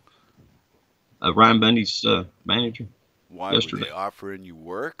manager, Ryan Bundy's manager. Why, were they offering you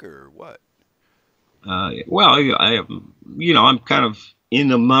work or what? Well, I'm kind of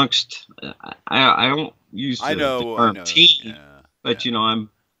in amongst. I don't use I the know, I term know. team, Yeah, but yeah. I'm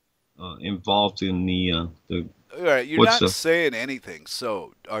involved in the All right, you're what's not the saying anything.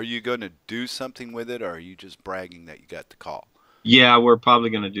 So, are you going to do something with it, or are you just bragging that you got the call? Yeah, we're probably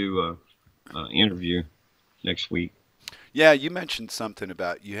going to do a interview next week. Yeah, you mentioned something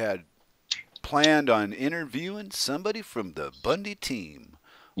about you had planned on interviewing somebody from the Bundy team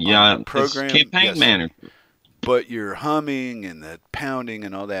on Yeah, your it's program. campaign Yes, manager. but your humming and the pounding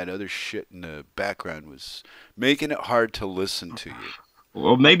and all that other shit in the background was making it hard to listen to you.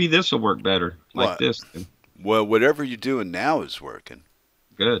 Well, maybe this will work better like What? this. Well, whatever you're doing now is working.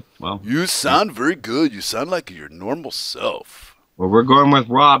 Good. Well, You sound very good. You sound like your normal self. we're going with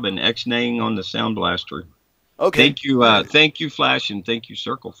Rob and X-naying on the Sound Blaster. Okay. All right. Thank you, Flash, and thank you,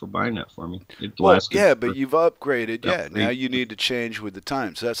 Circle, for buying that for me. It Well, lasted yeah, but for you've upgraded. about Yeah, now 3 you years. need to change with the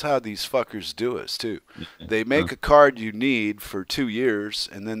times. That's how these fuckers do us, too. Yeah. They make a card you need for 2 years,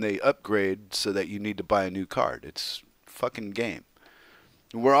 and then they upgrade so that you need to buy a new card. It's fucking game.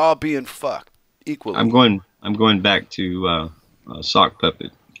 We're all being fucked equally. I'm going back to sock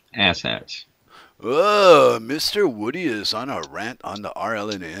puppet ass hats. Oh, Mr. Woody is on a rant on the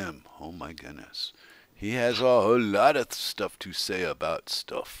RLNM. Oh my goodness. He has a whole lot of stuff to say about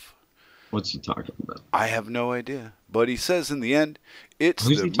stuff. What's he talking about? I have no idea. But he says in the end, it's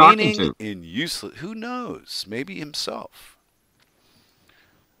Who's the he talking meaning to? in useless. Who knows? Maybe himself.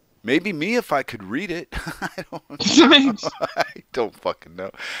 Maybe me if I could read it. I don't know. I don't fucking know.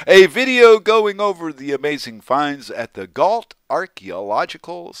 A video going over the amazing finds at the Galt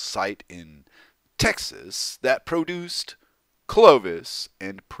Archaeological Site in Texas that produced Clovis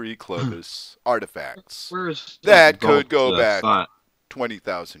and pre-Clovis artifacts Where is that Gulf could go back site?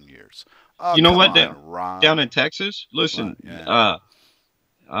 20,000 years. Oh, You know come what? on, Ron. Down in Texas, listen. What? Yeah.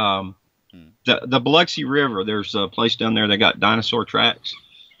 Um, Hmm. the Biloxi River. There's a place down there that got dinosaur tracks,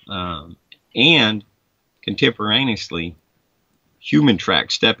 and contemporaneously human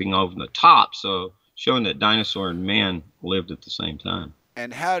tracks stepping over the top, so showing that dinosaur and man lived at the same time.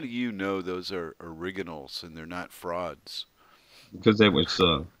 And how do you know those are originals and they're not frauds? Because it was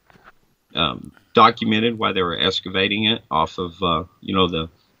documented while they were excavating it off of the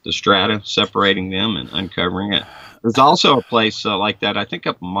strata, separating them and uncovering it. There's also a place like that, I think,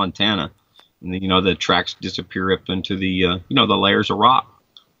 up in Montana, and the tracks disappear up into the the layers of rock.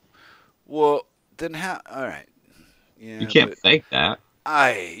 Well, then how? All right. Yeah, You can't but fake that.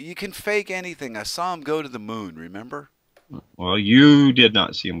 you can fake anything. I saw him go to the moon, remember? Well, you did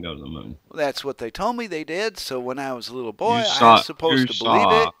not see him go to the moon. Well, that's what they told me they did. So when I was a little boy, You I saw was supposed you to believe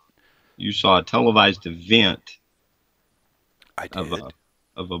saw it. you saw a televised event I of did.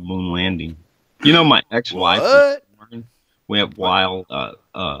 a moon landing. My ex-wife What? went while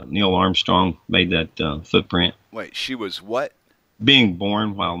Neil Armstrong made that footprint. Wait, she was what? Being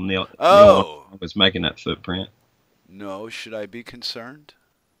born while Neil Oh, Armstrong was making that footprint. no. Should I be concerned?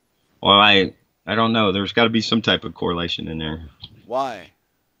 Well, I don't know. There's got to be some type of correlation in there. Why?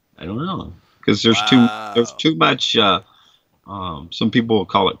 I don't know because there's Wow. too much. Some people will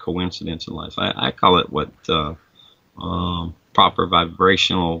call it coincidence in life. I call it what proper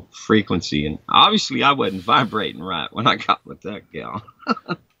vibrational frequency, and obviously I wasn't vibrating right when I got with that gal.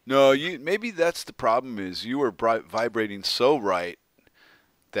 No, you. Maybe that's the problem. Is you were vibrating so right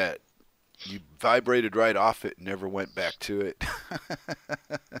that you vibrated right off it and never went back to it.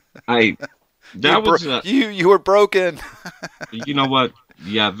 I that was you were broken. you know what?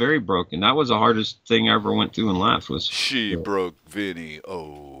 Yeah, very broken. That was the hardest thing I ever went through in life. Was She broke VinE.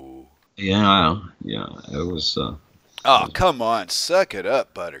 Oh. yeah. It was. Oh, come on. Suck it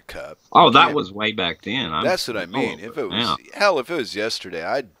up, Buttercup. Oh, that Can't- was way back then. That's what I mean. If it was now. hell, if it was yesterday,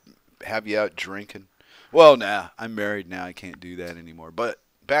 I'd have you out drinking. Well, nah, I'm married now. I can't do that anymore. But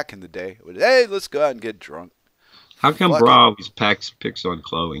back in the day, it was, hey, let's go out and get drunk. How come Fuck Bra always picks on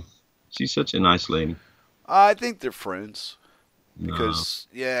Chloe? She's such a nice lady. I think they're friends No, because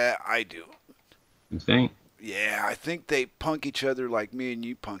yeah, I do. you think? Yeah, I think they punk each other like me and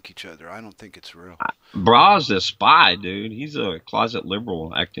you punk each other. I don't think it's real. Bra's a spy, dude. He's a closet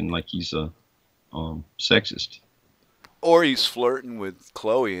liberal, acting like he's a sexist. Or he's flirting with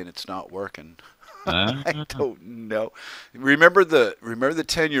Chloe and it's not working. Uh, I don't know. Remember the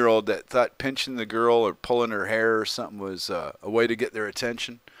 10-year-old that thought pinching the girl or pulling her hair or something was a way to get their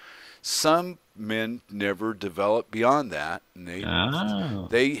attention? Some men never develop beyond that, and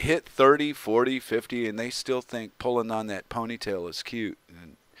they hit 30, 40, 50, and they still think pulling on that ponytail is cute.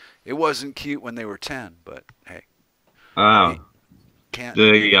 And it wasn't cute when they were 10, but hey, can't.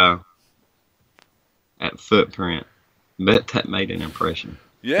 that footprint. Bet that made an impression.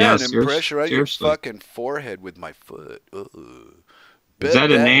 Yeah, and then serious, pressure on your seriously. fucking forehead with my foot. Ugh. Is Bet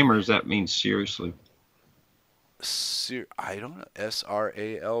that a that. name or does that mean seriously? I don't know.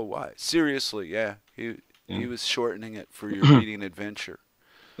 Srally. Seriously, yeah. He Yeah. was shortening it for your reading adventure.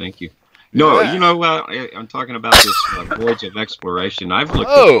 Thank you. No, you Yeah. know what? I'm talking about this voyage of exploration. I've looked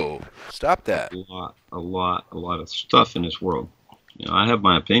at Oh, stop that. a lot of stuff in this world. You know, I have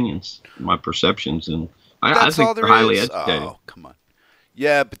my opinions, my perceptions, and I That's think all there they're highly is. educated. Oh, come on.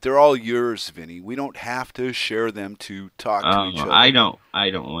 Yeah, but they're all yours, Vinny. We don't have to share them to talk to each other. I don't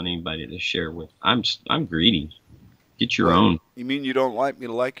want anybody to share with. I'm greedy. Get your What? own. You mean you don't like me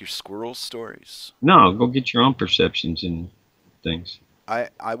to like your squirrel stories? No, go get your own perceptions and things.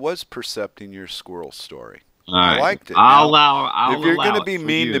 I was percepting your squirrel story. All I right, liked it. Now, I'll if you're going allow to it be for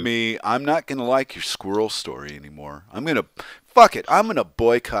mean to you. me, I'm not going to like your squirrel story anymore. I'm going to, fuck it, I'm going to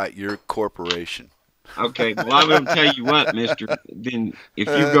boycott your corporation. Okay, well, I'm going to tell you what, mister. Then if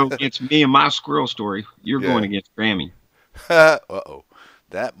you go against me and my squirrel story, you're going Yeah. against Grammy. Uh-oh.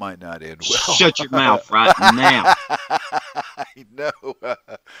 That might not end well. Shut your mouth right now. I know.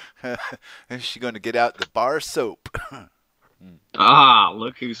 Is she going to get out the bar soap? Ah,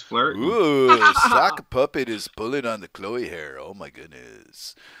 look who's flirting. Ooh, sock puppet is pulling on the Chloe hair. Oh my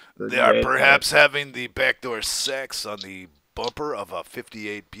goodness. Look They at are that. perhaps having the backdoor sex on the bumper of a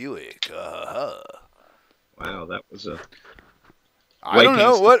 58 Buick. Wow, that was a. I don't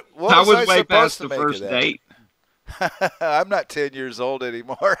know. What I was was I way supposed past to the make first of that? date. I'm not 10 years old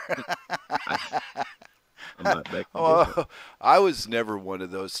anymore. I'm not back. Oh, I was never one of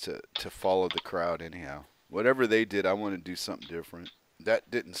those to follow the crowd anyhow. Whatever they did, I want to do something different. That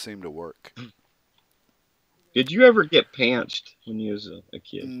didn't seem to work. Did you ever get pantsed when you was a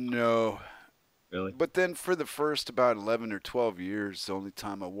kid? No. Really? But then for the first about 11 or 12 years, the only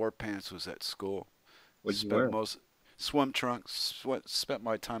time I wore pants was at school. What'd you wear? Most swim trunks, spent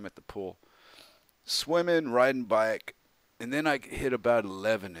my time at the pool. Swimming, riding bike, and then I hit about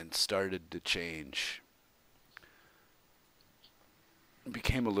 11 and started to change.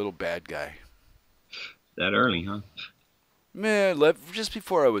 Became a little bad guy. That early, huh? Man, just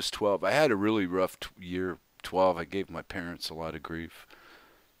before I was 12, I had a really rough year. 12, I gave my parents a lot of grief.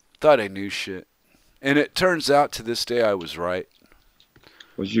 Thought I knew shit. And it turns out to this day I was right.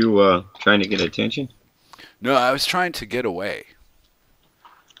 Was you trying to get attention? No, I was trying to get away.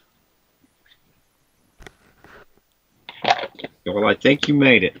 Well, I think you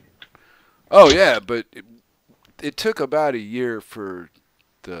made it. Oh, yeah, but it took about a year for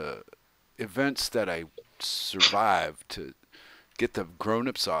the events that I survived to get the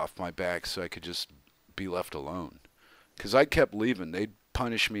grown-ups off my back so I could just be left alone. Because I kept leaving. They'd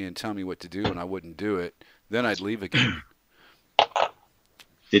punish me and tell me what to do, and I wouldn't do it. Then I'd leave again.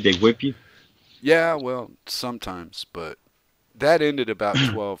 Did they whip you? Yeah, well, sometimes, but that ended about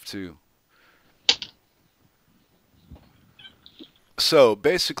 12, too. So,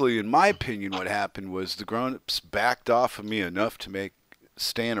 basically, in my opinion, what happened was the grown-ups backed off of me enough to make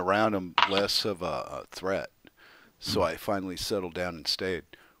staying around them less of a threat. So I finally settled down and stayed.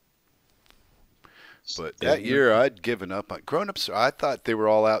 But that year, I'd given up on grown-ups. I thought they were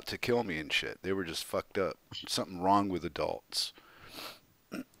all out to kill me and shit. They were just fucked up. Something wrong with adults.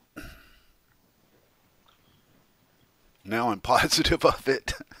 Now I'm positive of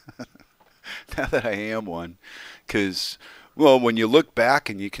it. Now that I am one. Because, well, when you look back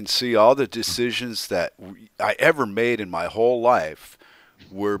and you can see all the decisions that I ever made in my whole life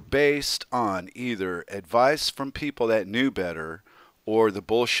were based on either advice from people that knew better or the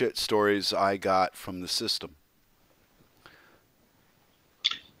bullshit stories I got from the system.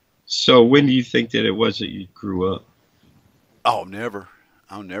 So when do you think that it was that you grew up? Oh, never.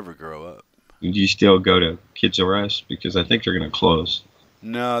 I'll never grow up. Do you still go to Kids R Us? Because I think they're going to close.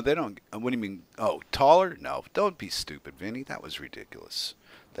 No, they don't. What do you mean? Oh, taller? No, don't be stupid, Vinny. That was ridiculous.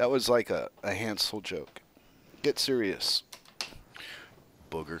 That was like a Hansel joke. Get serious,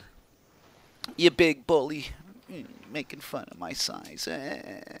 booger. You big bully. Making fun of my size. Is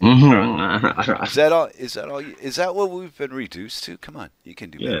that all? Is that all? Is that what we've been reduced to? Come on, you can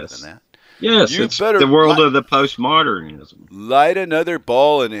do better Yes. than that. Yes, You it's better the world of the postmodernism. Light another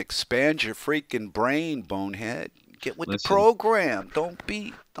ball and expand your freaking brain, bonehead. Get with Listen. the program. Don't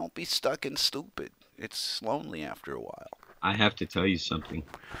be stuck in stupid. It's lonely after a while. I have to tell you something.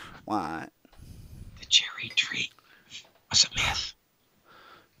 Why? The cherry tree was a myth.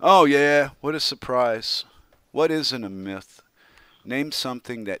 Oh yeah, what a surprise. What isn't a myth? Name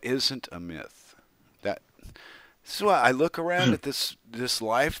something that isn't a myth. This is why I look around at this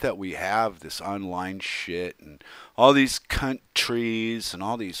life that we have, this online shit, and all these countries, and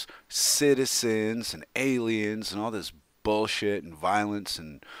all these citizens, and aliens, and all this bullshit and violence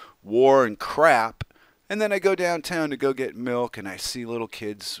and war and crap. And then I go downtown to go get milk, and I see little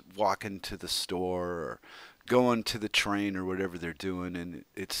kids walking to the store or going to the train or whatever they're doing, and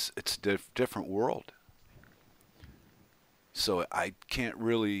it's a different world. So I can't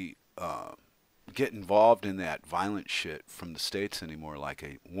really get involved in that violent shit from the States anymore like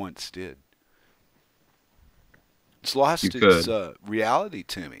I once did. It's lost its reality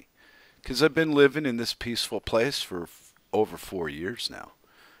to me because I've been living in this peaceful place for over 4 years now.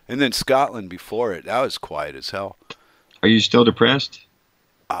 And then Scotland before it, that was quiet as hell. Are you still depressed?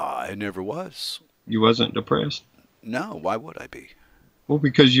 I never was. You wasn't depressed? No, why would I be? Well,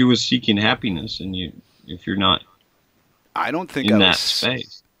 because you was seeking happiness, and if you're not I don't think in I that was,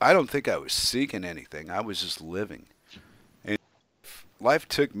 space. I don't think I was seeking anything. I was just living. And life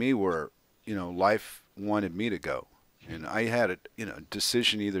took me where, life wanted me to go. And I had a,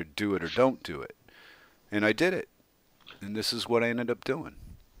 decision, either do it or don't do it. And I did it. And this is what I ended up doing.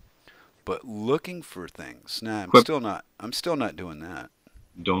 But looking for things, nah, I'm still not doing that.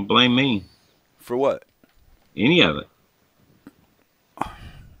 Don't blame me. For what? Any of it.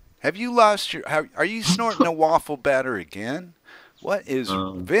 Have you lost your, are you snorting a waffle batter again? What is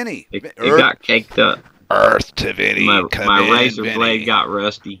VinE? It got caked up. Earth to VinE. My razor blade got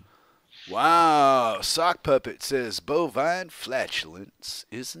rusty. Wow. Sock Puppet says bovine flatulence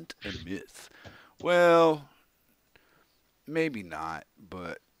isn't a myth. Well, maybe not,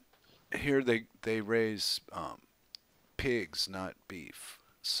 but here they raise pigs, not beef.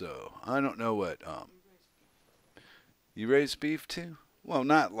 So I don't know what you raise beef too? Well,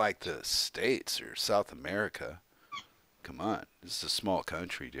 not like the States or South America. Come on, this is a small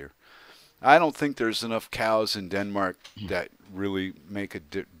country, dear. I don't think there's enough cows in Denmark that really make a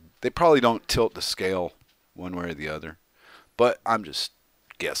they probably don't tilt the scale one way or the other. But I'm just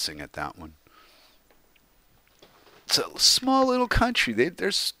guessing at that one. It's a small little country.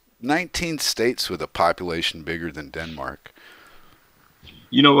 There's 19 states with a population bigger than Denmark.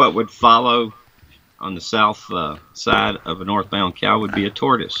 You know what would follow on the south side of a northbound cow would be a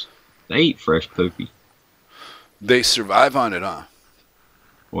tortoise. They eat fresh poopy. They survive on it, huh?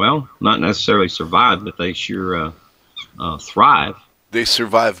 Well, not necessarily survive, but they sure thrive. They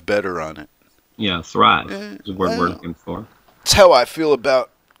survive better on it. Yeah, thrive is the word we're looking for. That's how I feel about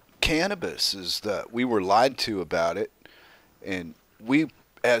cannabis, is that we were lied to about it, and we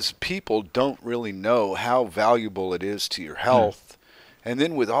as people don't really know how valuable it is to your health. And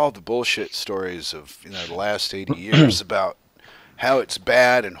then with all the bullshit stories of the last 80 years about how it's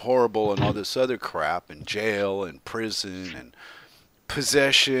bad and horrible and all this other crap, and jail and prison and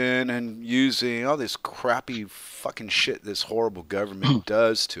possession and using all this crappy fucking shit this horrible government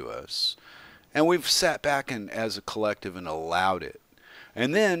does to us. And we've sat back and as a collective and allowed it.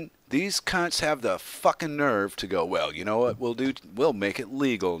 And then these cunts have the fucking nerve to go, well, you know what we'll do? We'll make it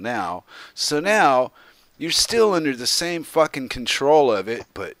legal now. So now you're still under the same fucking control of it,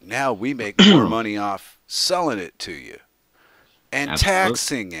 but now we make more money off selling it to you and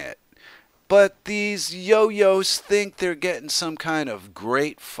taxing it. But these yo-yos think they're getting some kind of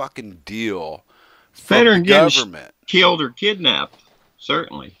great fucking deal from the government. Killed or kidnapped,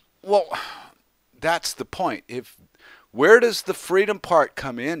 certainly. Well, that's the point. Where does the freedom part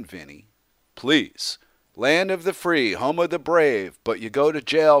come in, VinE? Please. Land of the free, home of the brave, but you go to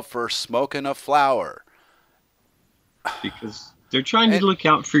jail for smoking a flower. Because they're trying to look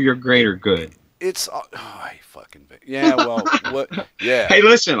out for your greater good. It's fucking yeah. Well, what? Yeah. Hey,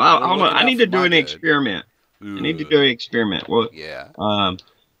 listen. I need to do an experiment. I need to do an experiment. Well, yeah.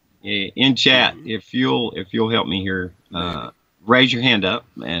 In chat, if you'll help me here, raise your hand up,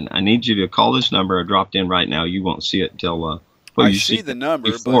 and I need you to call this number. I dropped in right now. You won't see it until I see the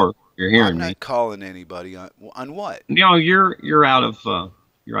number before you're hearing me. I'm not calling anybody on what? No, you're out of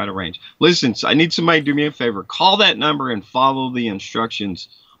range. Listen, I need somebody to do me a favor. Call that number and follow the instructions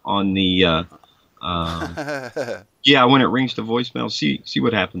on the. Yeah, when it rings to voicemail, see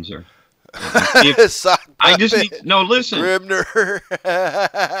what happens there. I just need listen. Grimner.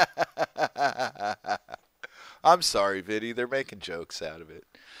 I'm sorry, VinE. They're making jokes out of it.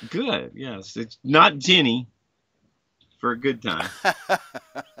 Good. Yes, it's not Jenny. For a good time.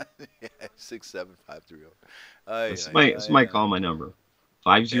 67530. Somebody call my number.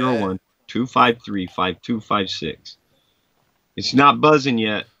 501-253-5256. It's not buzzing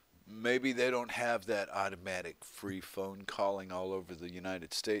yet. Maybe they don't have that automatic free phone calling all over the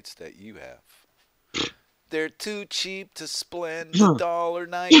United States that you have. They're too cheap to spend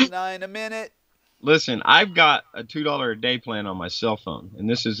 $1.99 a minute. Listen, I've got a $2 a day plan on my cell phone, and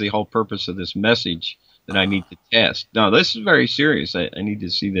this is the whole purpose of this message that I need to test. Now, this is very serious. I need to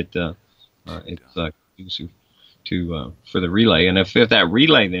see that it's conducive. for the relay, and if that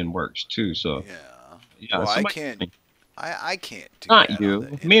relay then works too. So Yeah. Well, I can't do not that.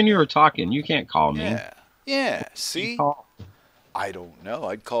 you. Me and you were talking. You can't call me. Yeah. Yeah. You See? call. I don't know.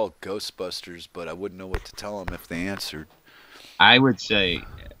 I'd call Ghostbusters, but I wouldn't know what to tell them if they answered. I would say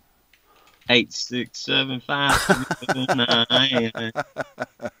 8675229.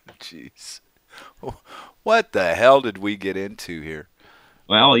 Jeez. What the hell did we get into here?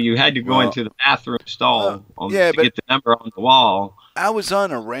 Well, you had to go into the bathroom stall to get the number on the wall. I was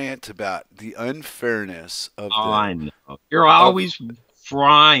on a rant about the unfairness of I know. You're always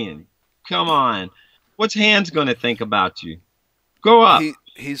frying. Come on. What's Hans going to think about you? Go up.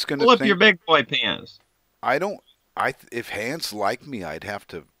 He's going to pull up your big boy pants. If Hans liked me, I'd have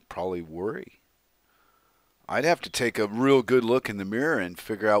to probably worry. I'd have to take a real good look in the mirror and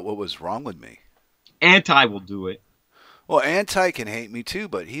figure out what was wrong with me. Anti will do it. Well, Anti can hate me too,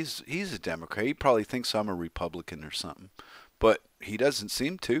 but he's a Democrat. He probably thinks I'm a Republican or something. But he doesn't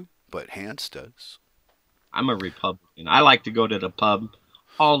seem to, but Hans does. I'm a Republican. I like to go to the pub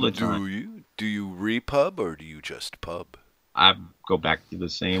all the time. Do you? Do you repub or do you just pub? I go back to the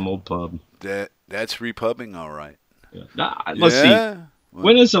same old pub. That's repubbing, all right. Yeah. Let's see.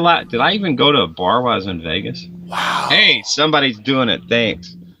 When is the last? Did I even go to a bar while I was in Vegas? Wow. Hey, somebody's doing it.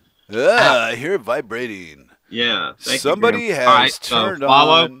 Thanks. I hear it vibrating. Yeah. Somebody has turned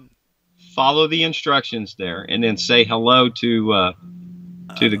on. Follow the instructions there, and then say hello to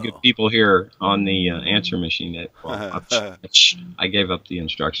the good people here on the answer machine. I gave up the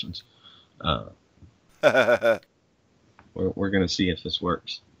instructions. We're going to see if this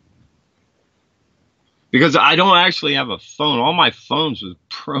works. Because I don't actually have a phone. All my phones was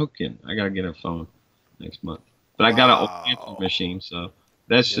broken. I got to get a phone next month. But I got an old answer machine, so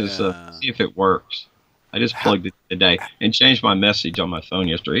let's just see if it works. I just plugged it today and changed my message on my phone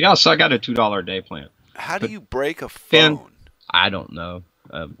yesterday. Yeah, so I got a $2 a day plan. How do you break a phone? I don't know.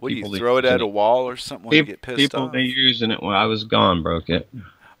 What do you throw it at a wall or something when you get pissed off? People they using it when I was gone broke it.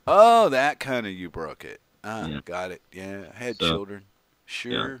 Oh, that kind of you broke it. Got it. Yeah, I had children.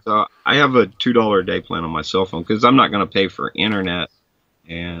 Sure. Yeah, so I have a $2 a day plan on my cell phone because I'm not going to pay for internet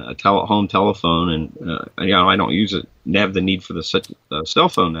and a home telephone, and I don't use it. Have the need for the cell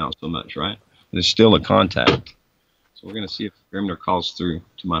phone now so much, right? There's still a contact. So we're going to see if Grimner calls through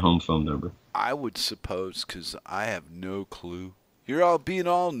to my home phone number. I would suppose, because I have no clue. You're all being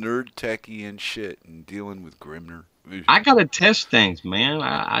all nerd techie and shit and dealing with Grimner. I got to test things, man.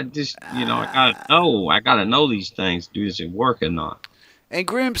 I just, I got to know. I got to know these things. Does it work or not? And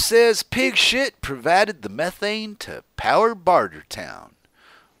Grim says pig shit provided the methane to power Bartertown.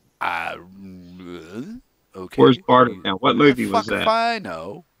 Okay. Where's Bartertown? What movie was that? Fuck if I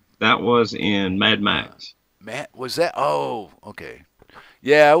know. That was in Mad Max. Was that? Oh, okay.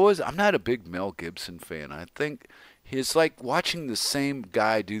 Yeah, I'm not a big Mel Gibson fan. I think it's like watching the same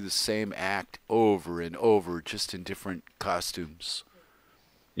guy do the same act over and over, just in different costumes.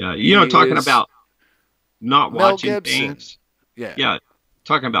 Yeah, talking about not watching things. Yeah,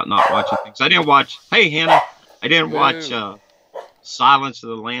 talking about not watching things. I didn't watch. Hey, Hannah, I didn't watch Silence of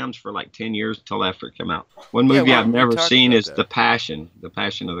the Lambs for like 10 years until after it came out. One movie I've never seen is The Passion of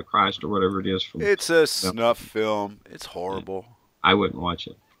the Christ or whatever it is. It's a snuff film. It's horrible. I wouldn't watch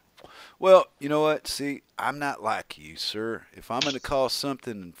it. Well, you know what? See, I'm not like you, sir. If I'm going to call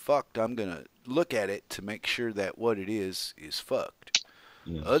something fucked, I'm going to look at it to make sure that what it is fucked.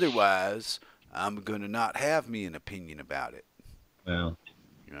 Yeah. Otherwise, I'm going to not have me an opinion about it. Well,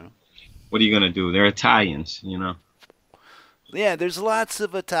 what are you going to do? They're Italians, Yeah, there's lots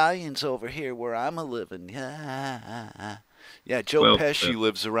of Italians over here where I'm living. Yeah, Joe Pesci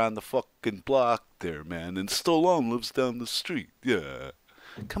lives around the fucking block there, man, and Stallone lives down the street. Yeah.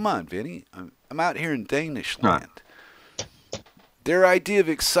 Come on, Vinny. I'm out here in Danish land. Their idea of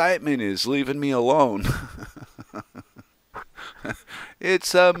excitement is leaving me alone.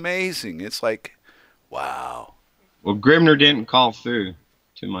 It's amazing. It's like, wow. Well, Grimner didn't call through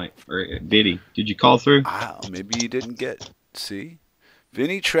to did he? Did you call through? Maybe you didn't get. See?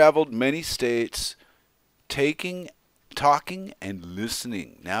 Vinny traveled many states, talking and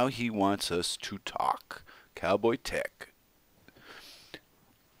listening. Now he wants us to talk. Cowboy Tech.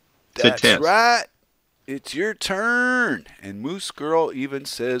 That's right. It's your turn. And Moose Girl even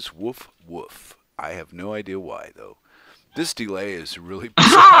says woof woof. I have no idea why, though. This delay is really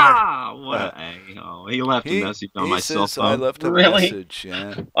bizarre. He left a message on my cell phone. I left a message,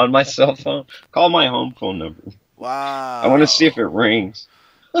 on my cell phone. Call my home phone number. Wow. I want to see if it rings.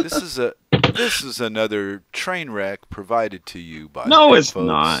 This is another train wreck provided to you by it's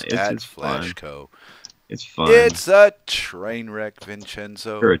not. It's Flash Co. It's fun. It's a train wreck,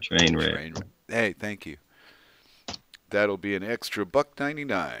 Vincenzo. You're a train wreck. Hey, thank you. That'll be an extra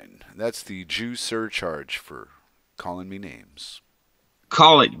 $1.99. That's the Jew surcharge for calling me names.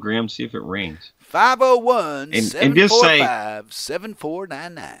 Call it, Grim. See if it rings.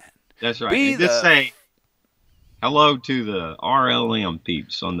 501-745-7499. That's right. And just say hello to the RLM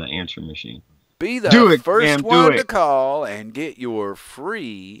peeps on the answer machine. Be the first one to call and get your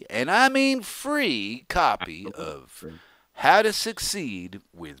free, and I mean free, copy of How to Succeed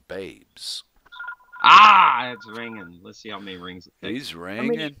with Babes. Ah, it's ringing. Let's see how many rings it takes. He's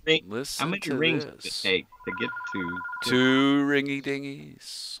ringing. Listen, how many rings does it take to get to 2 ringy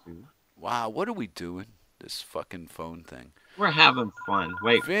dingies? Wow, what are we doing? This fucking phone thing. We're having fun.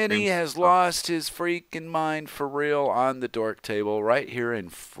 Wait, VinE has lost his freaking mind for real on the Dork Table right here in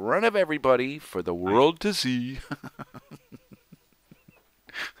front of everybody for the world to see.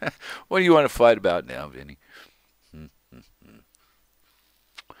 What do you want to fight about now, VinE?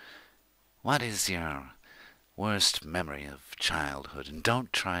 What is your worst memory of childhood? And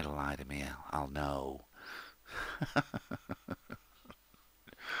don't try to lie to me. I'll know.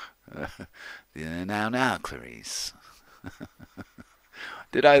 Now, Clarice.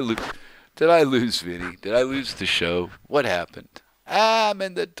 Did I lose, VinE? Did I lose the show? What happened? I'm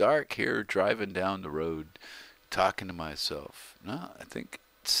in the dark here, driving down the road, talking to myself. No, I think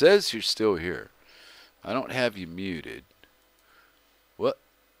it says you're still here. I don't have you muted. What?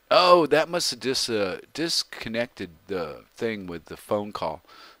 Oh, that must have disconnected the thing with the phone call.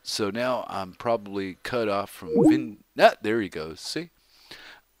 So now I'm probably cut off from VinE. Ah, there he goes. See?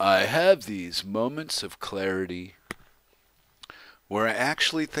 I have these moments of clarity where I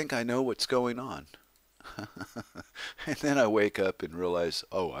actually think I know what's going on. And then I wake up and realize,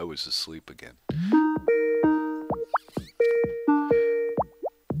 oh, I was asleep again.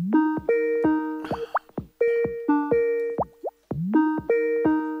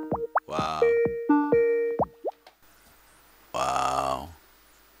 Wow. Wow.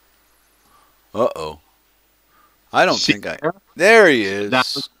 Uh-oh. I don't think I... There he is.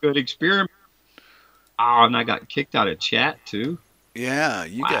 That was a good experiment. Oh, and I got kicked out of chat, too. Yeah,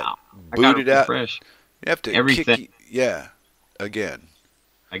 you got booted out. Fresh. You have to everything. Again.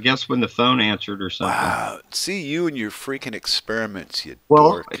 I guess when the phone answered or something. Wow. See, you and your freaking experiments, you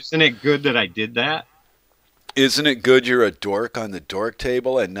dork. Well, isn't it good that I did that? Isn't it good you're a dork on the dork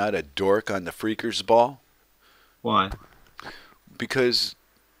table and not a dork on the freaker's ball? Why? Because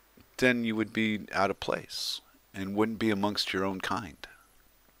then you would be out of place and wouldn't be amongst your own kind.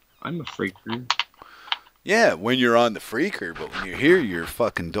 I'm a freaker. Yeah, when you're on the freaker, but when you're here, you're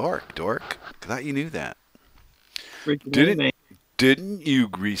fucking dork. Thought you knew that. Didn't you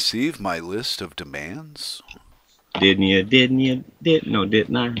receive my list of demands? Didn't you? Didn't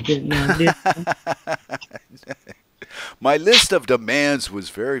I? My list of demands was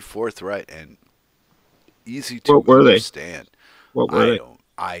very forthright and easy to understand. What were they?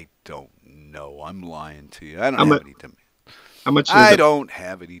 I don't know. I'm lying to you. I don't have any demands. How much? I don't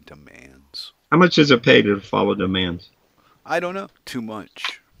have any demands. How much does it pay to follow demands? I don't know. Too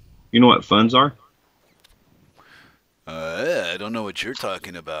much. You know what funds are? I don't know what you're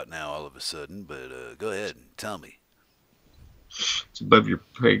talking about now all of a sudden, but go ahead and tell me. It's above your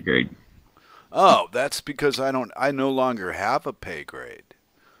pay grade. Oh, that's because I no longer have a pay grade.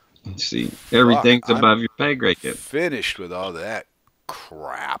 Let's see. Everything's above your pay grade. Finished with all that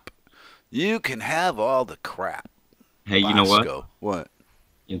crap. You can have all the crap. Hey, you know what? What?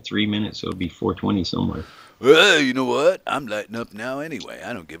 In 3 minutes, it'll be 4:20 somewhere. Well, you know what? I'm lighting up now anyway.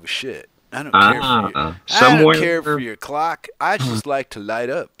 I don't give a shit. I don't care for you. I don't care for your clock. I just like to light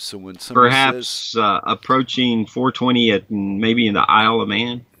up. So when somebody says, approaching 4:20 at maybe in the Isle of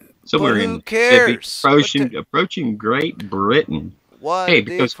Man, somewhere who cares? Approaching Great Britain. What hey,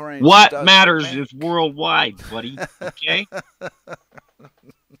 because what matters is worldwide, buddy. Okay.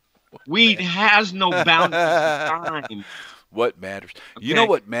 Weed has no boundaries of time. What matters? Okay. You know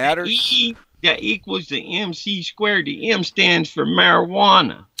what matters? E equals the MC squared. The M stands for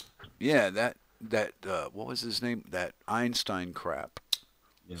marijuana. Yeah, that what was his name? That Einstein crap.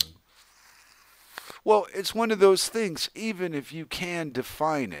 Yeah. Well, it's one of those things, even if you can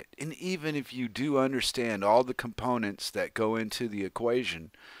define it, and even if you do understand all the components that go into the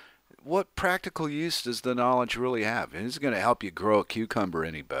equation, what practical use does the knowledge really have? Is it going to help you grow a cucumber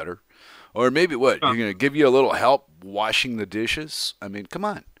any better? Or maybe what? You're going to give you a little help washing the dishes? I mean, come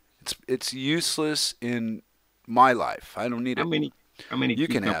on. It's useless in my life. I don't need it. How many you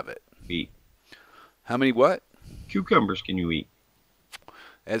can have it. Eat? How many what? Cucumbers can you eat?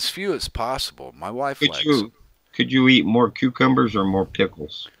 As few as possible. My wife likes it. Could you eat more cucumbers or more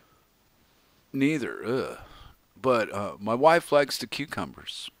pickles? Neither. But my wife likes the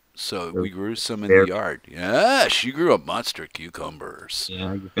cucumbers. So we grew some in the yard. Yeah, she grew up monster cucumbers.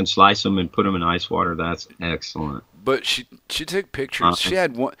 Yeah, you can slice them and put them in ice water. That's excellent. But she took pictures. She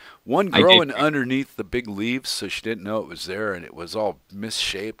had one growing underneath the big leaves, so she didn't know it was there, and it was all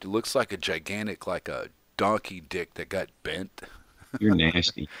misshaped. It looks like a gigantic, like a donkey dick that got bent. You're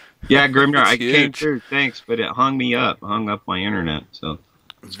nasty. Yeah, Grimner, I huge. came through, thanks, but it hung up my internet. So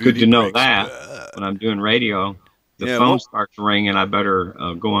it's good to know that when I'm doing radio, the phone starts ringing. I better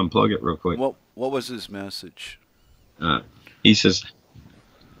go unplug it real quick. What was his message? He says,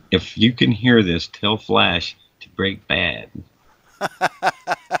 if you can hear this, tell Flash to break bad.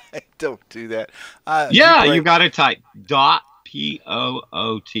 Don't do that. You got to type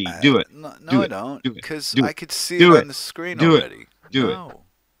 .POOT. Do it. No, do I it. don't. Do it. Because Do I it. could see Do it it. on the screen Do it. already. Do No. it.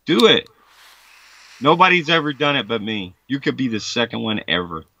 Do it. Nobody's ever done it but me. You could be the second one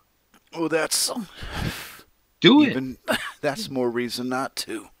ever. Well, that's Do it. That's more reason not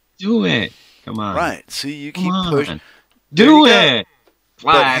to. Do it. Come on. Right. See, you keep pushing. Do it.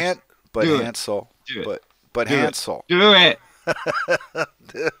 Flash. But Do it. Hansel. Do it. But Do Hansel. It. Do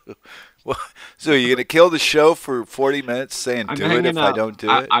it. Well, so you're gonna kill the show for 40 minutes saying I'm do it if I don't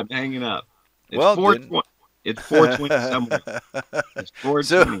do it? I'm hanging up. It's Well, 420. It's 420 somewhere. It's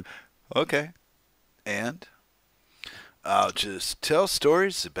 420. Okay. And I'll just tell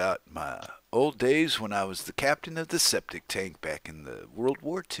stories about my old days when I was the captain of the septic tank back in the World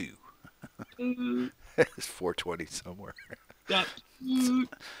War II. It's 420 somewhere.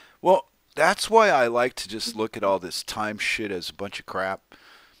 Well, that's why I like to just look at all this time shit as a bunch of crap.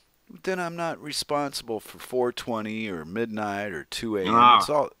 Then I'm not responsible for 420 or midnight or 2 a.m.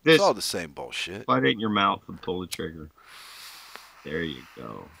 It's all the same bullshit. Put it in your mouth and pull the trigger. There you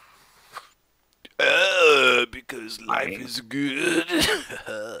go. Because life is good.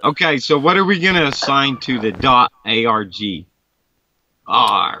 Okay, so what are we going to assign to the .arg?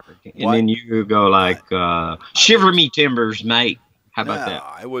 R. And then you go like, shiver me timbers, mate. How about that?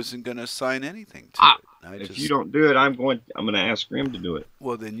 I wasn't going to assign anything to it. If you don't do it, I'm going to ask Grim to do it.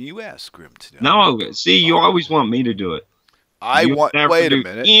 Well, then you ask Grim to do it. No, see, you always want me to do it. Wait a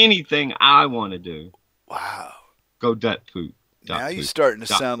minute. Anything I want to do. Wow. Go duck poop. Now you're starting to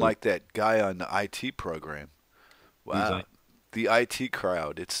sound like that guy on the IT program. Wow. The IT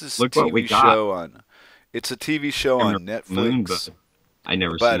crowd. It's this TV show on. It's a TV show on Netflix. I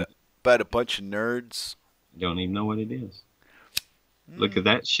never seen it. About a bunch of nerds. Don't even know what it is. Look at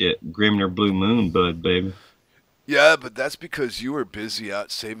that shit. Grimner Blue Moon Bud, baby. Yeah, but that's because you were busy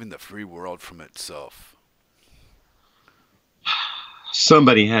out saving the free world from itself.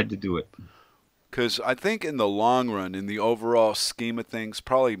 Somebody had to do it. Because I think in the long run, in the overall scheme of things,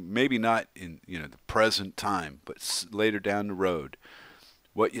 probably maybe not in the present time, but later down the road,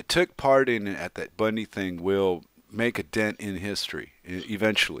 what you took part in at that Bundy thing will make a dent in history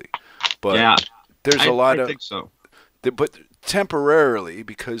eventually. But yeah, there's a lot of. I think so. But temporarily,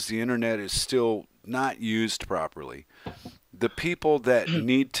 because the internet is still not used properly, the people that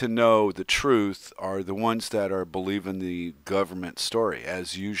need to know the truth are the ones that are believing the government story,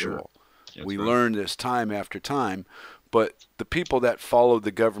 as usual. Sure. We learn this time after time, but the people that follow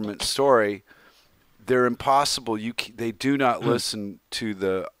the government story, they're impossible. They do not listen to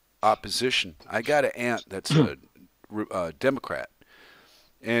the opposition. I got an aunt that's a Democrat,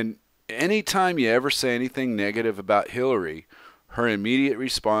 and anytime you ever say anything negative about Hillary, her immediate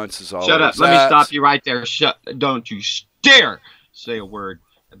response is always, "Shut up! Let me stop you right there. Don't you dare say a word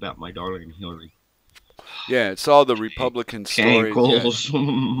about my darling Hillary." Yeah, it's all the Republican stories.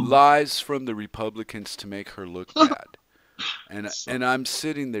 Lies from the Republicans to make her look bad. And I'm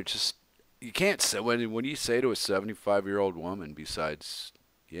sitting there just, you can't say, what do you say to a 75-year-old woman besides,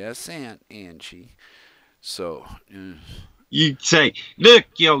 yes, Aunt Angie? So, you say, look,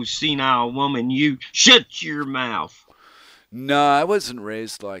 you senile woman, you shut your mouth. No, I wasn't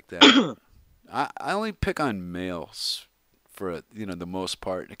raised like that. I only pick on males for, the most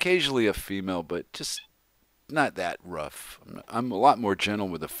part. Occasionally a female, but just not that rough. I'm a lot more gentle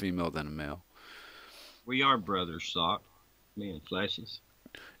with a female than a male. We are brothers, Sock. Me and Flashes.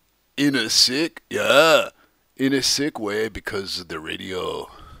 In a sick way because of the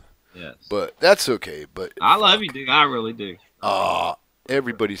radio. Yes. But that's okay. But I love you, dude. I really do.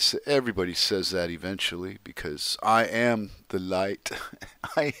 Everybody says that eventually because I am the light.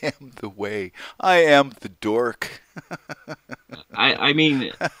 I am the way. I am the dork. I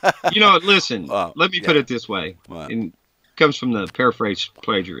mean, listen, let me put it this way. It comes from the paraphrase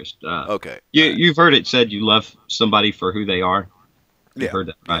plagiarist. Okay. You've heard it said you love somebody for who they are. You've heard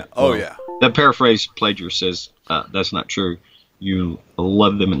that, right? Yeah. Oh, yeah. The paraphrase plagiarist says that's not true. You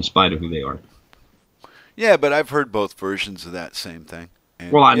love them in spite of who they are. Yeah, but I've heard both versions of that same thing.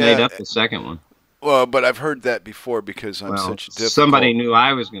 And, Well, I made up the second one. Well, but I've heard that before because I'm such a difficult... Somebody knew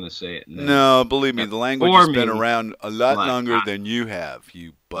I was going to say it. No, believe me, the language has been around a lot longer than you have,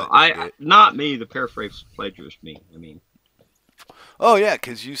 you butt nugget. Not me, the paraphrase plagiarist me. I mean... Oh, yeah,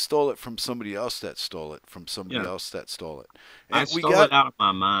 because you stole it from somebody else that stole it, from somebody else that stole it. And I stole it out of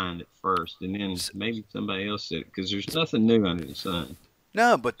my mind at first, and then maybe somebody else did it, because there's nothing new under the sun.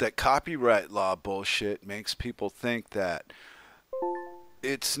 No, but that copyright law bullshit makes people think that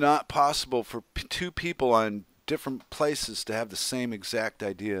it's not possible for two people on different places to have the same exact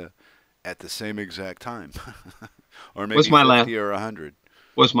idea at the same exact time. Or maybe 50 or 100.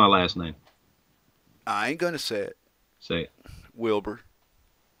 What's my last name? I ain't going to say it. Say it. Wilbur.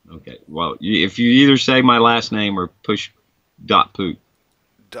 Okay. Well, if you either say my last name or push .poot.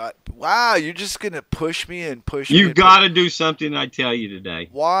 Wow, you're just going to push me and push me. You got to do something I tell you today.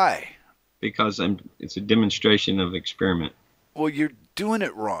 Why? Because it's a demonstration of experiment. Well, you're doing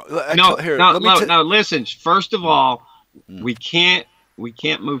it wrong. No, listen. First of all, we can't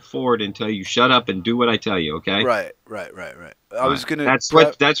move forward until you shut up and do what I tell you, okay? Right. I was going to...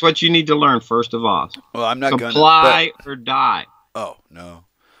 That's what you need to learn, first of all. Well, I'm not going to... Comply or die. Oh, no.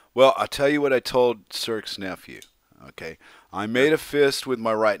 Well, I'll tell you what I told Cirque's nephew, okay? I made a fist with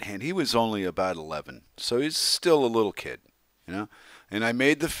my right hand. He was only about 11, so he's still a little kid, you know? And I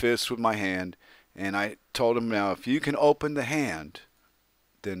made the fist with my hand, and I told him, now, if you can open the hand,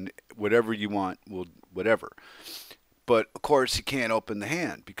 then whatever you want, whatever. But, of course, he can't open the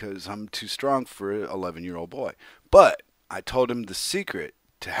hand because I'm too strong for an 11-year-old boy. But I told him the secret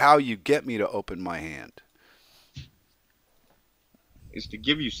to how you get me to open my hand. Is to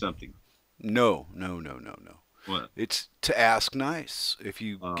give you something. No. What? It's to ask nice. If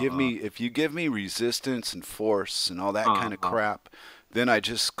you give me resistance and force and all that kind of crap, then I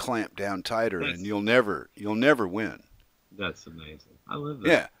just clamp down tighter and you'll never win. That's amazing. I love that.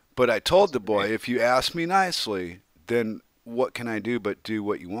 Yeah, but I told the boy, if you ask me nicely, then what can I do but do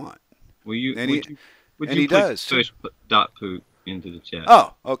what you want? Will you? Would he does. Push .poot into the chat.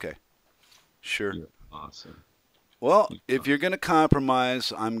 Oh, okay. Sure. You're awesome. Well, if you're going to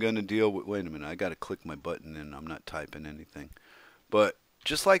compromise, I'm going to deal with... Wait a minute. I got to click my button and I'm not typing anything. But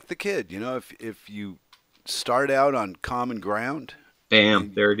just like the kid, you know, if you start out on common ground...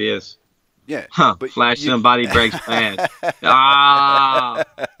 Bam, there it is. Yeah. Huh, but flash somebody breaks bad.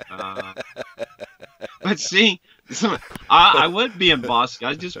 But see, I wouldn't be in boss.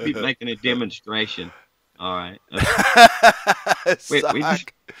 I'd just be making a demonstration. All right.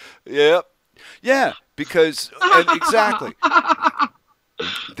 Yep. Yeah, because exactly.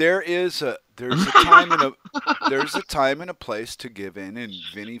 There's a time and a place to give in, and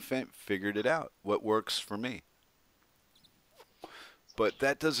VinE figured it out. What works for me. But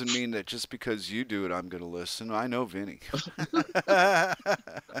that doesn't mean that just because you do it, I'm going to listen. I know VinE.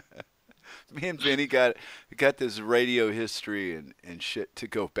 Me and VinE got this radio history and shit to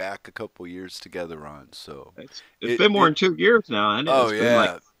go back a couple years together on. So it's been more than 2 years now. I know. It's been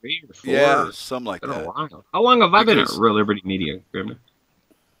like 3 or 4. Yeah, something like that. How long have I been at Real Liberty Media, Grimmer?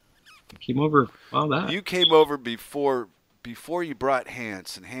 You came over all that. You came over before you brought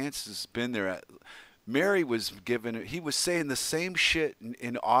Hans, and Hans has been there. Mary was he was saying the same shit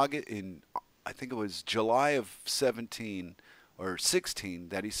in August, I think it was July of 17 or 16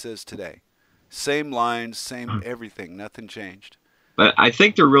 that he says today. Same lines, same everything, nothing changed. But I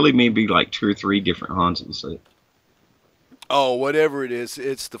think there really may be like 2 or 3 different Hanses. Oh, whatever it is,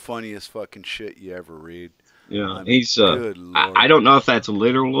 it's the funniest fucking shit you ever read. Yeah, he's. I don't know if that's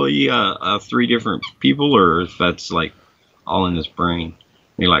literally 3 different people or if that's like all in his brain.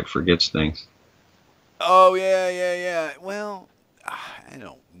 He like forgets things. Oh yeah. Well, I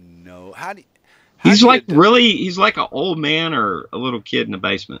don't know. He's like an old man or a little kid in the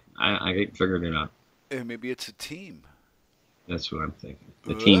basement. I ain't figured it out. Maybe it's a team. That's what I'm thinking.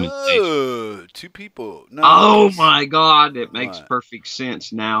 The team is 2 people. No, oh my God, it makes perfect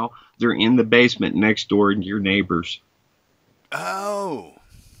sense now. They're in the basement next door to your neighbors. Oh.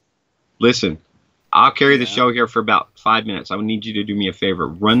 Listen, I'll carry the show here for about 5 minutes. I would need you to do me a favor.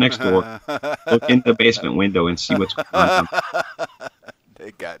 Run next door, look in the basement window, and see what's going on.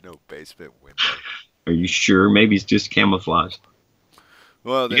 They got no basement window. Are you sure? Maybe it's just camouflage.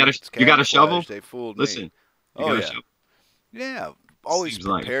 Well, you got a shovel? They fooled Listen, me. You got a shovel? Yeah, always Seems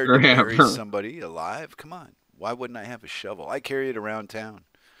prepared like to bury somebody alive. Come on. Why wouldn't I have a shovel? I carry it around town.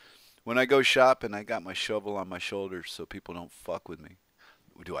 When I go shopping, I got my shovel on my shoulders so people don't fuck with me.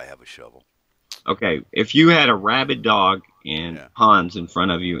 Do I have a shovel? Okay, if you had a rabid dog and Hans in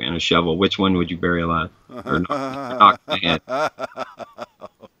front of you and a shovel, which one would you bury alive? Or knock in the head?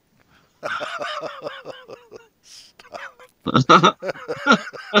 Stop.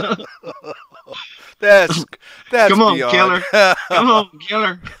 That's Come on, beyond. killer. Come on,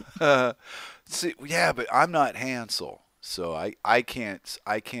 killer. See, yeah, but I'm not Hansel, so I can't.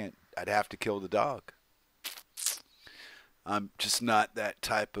 I'd have to kill the dog. I'm just not that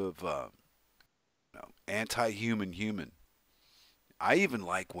type of anti-human human. I even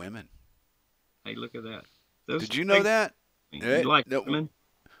like women. Hey, look at that. Did you know that? You like No, women?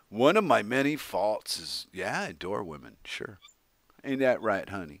 one of my many faults is, I adore women. Sure, ain't that right,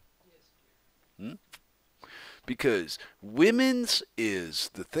 honey? Hmm? Because women's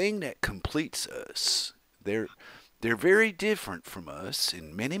is the thing that completes us. They're very different from us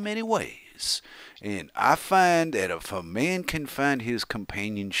in many, many ways. And I find that if a man can find his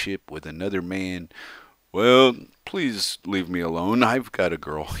companionship with another man, well, please leave me alone. I've got a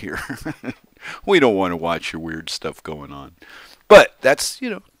girl here. We don't want to watch your weird stuff going on. But that's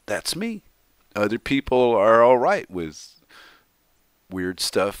me. Other people are all right with weird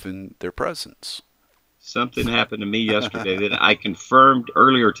stuff in their presence. Something happened to me yesterday that I confirmed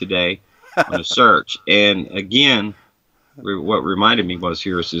earlier today on a search. And again, what reminded me was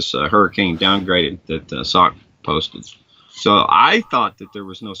here is this hurricane downgraded that Sock posted. So I thought that there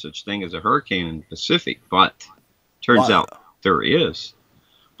was no such thing as a hurricane in the Pacific, but turns out there is.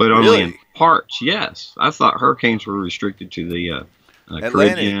 But only in parts, yes. I thought hurricanes were restricted to the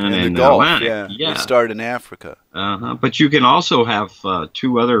Caribbean and the Gulf. Atlantic. Yeah, they start in Africa. But you can also have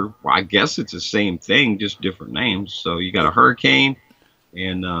two other, well, I guess it's the same thing, just different names. So you got a hurricane,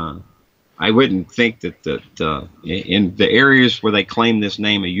 and I wouldn't think that in the areas where they claim this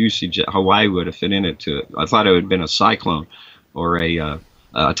name of usage, that Hawaii would have fit in it to it. I thought it would have been a cyclone or a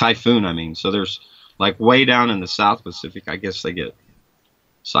typhoon, I mean. So there's, like, way down in the South Pacific, I guess they get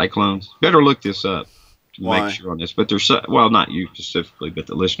cyclones. Better look this up to make sure on this. But there's, well, not you specifically, but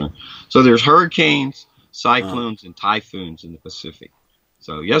the listener. So there's hurricanes, cyclones, and typhoons in the Pacific.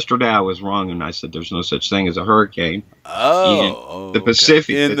 So yesterday I was wrong and I said there's no such thing as a hurricane in the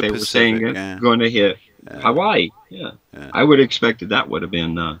Pacific in that the they Pacific, were saying going to hit Hawaii. Yeah. I would have expected that would have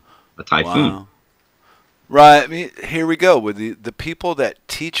been a typhoon. Wow. Right. I mean, here we go with the people that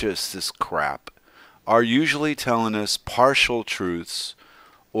teach us this crap are usually telling us partial truths,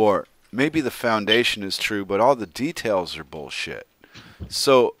 or maybe the foundation is true, but all the details are bullshit.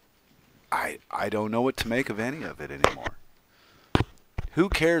 So I don't know what to make of any of it anymore. Who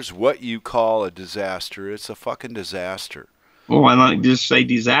cares what you call a disaster? It's a fucking disaster. Well, why not just say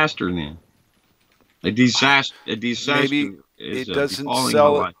disaster then? A disaster. Maybe is it doesn't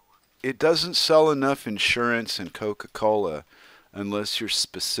sell. It doesn't sell enough insurance and Coca-Cola unless you're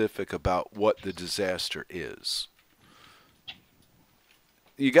specific about what the disaster is.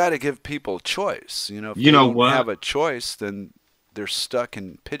 You got to give people choice. If they don't have a choice, then they're stuck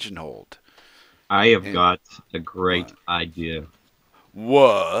and pigeonholed. I have got a great idea.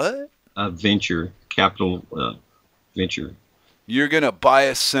 What? A venture, capital venture. You're gonna buy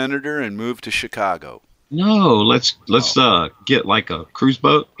a senator and move to Chicago. No, let's get like a cruise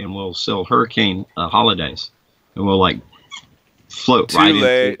boat and we'll sell hurricane holidays, and we'll like float right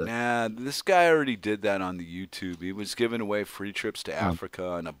late. into Nah, this guy already did that on the YouTube. He was giving away free trips to Africa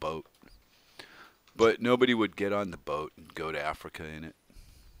on a boat, but nobody would get on the boat and go to Africa in it.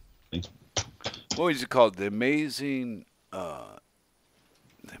 What was it called? The amazing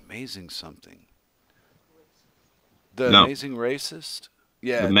something. The Amazing Racist?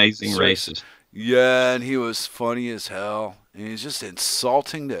 Yeah. Amazing Racist. Yeah, and he was funny as hell. And he's just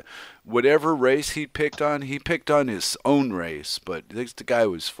insulting whatever race he picked on his own race, but the guy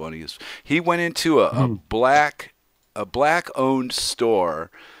was funny. He went into a black-owned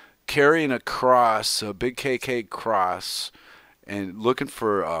store carrying a cross, a big KK cross, and looking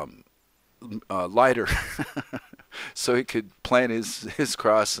for a lighter so he could plant his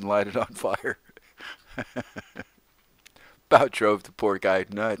cross and light it on fire. About drove the poor guy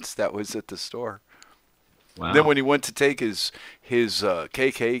nuts. That was at the store. Wow. Then when he went to take his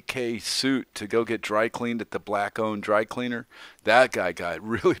KKK suit to go get dry cleaned at the black-owned dry cleaner, that guy got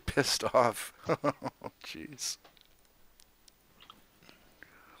really pissed off. Oh, jeez.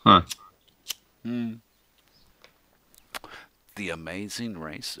 Huh. The Amazing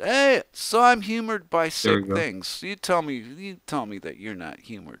Race. Hey, so I'm humored by sick things. You tell me that you're not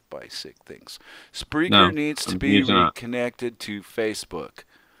humored by sick things. Spreaker needs to be reconnected to Facebook.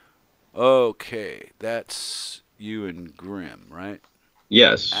 Okay, that's you and Grim, right?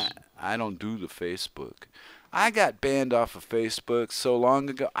 Yes. I don't do the Facebook. I got banned off of Facebook so long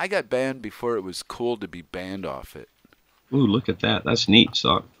ago. I got banned before it was cool to be banned off it. Ooh, look at that. That's neat,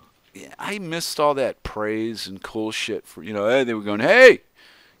 Sock. Yeah, I missed all that praise and cool shit for, they were going, hey,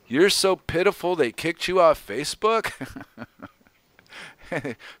 you're so pitiful they kicked you off Facebook.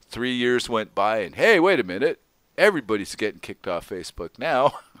 3 years went by, and hey, wait a minute, everybody's getting kicked off Facebook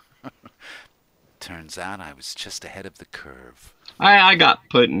now. Turns out I was just ahead of the curve. I got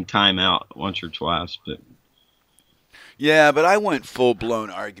put in timeout once or twice, but Yeah, but I went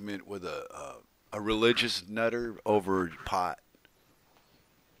full-blown argument with a religious nutter over pot.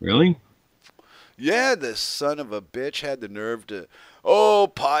 really? Yeah, the son of a bitch had the nerve to, oh,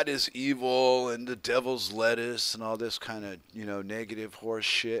 pot is evil and the devil's lettuce and all this kind of, negative horse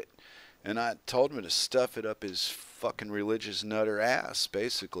shit. And I told him to stuff it up his fucking religious nutter ass,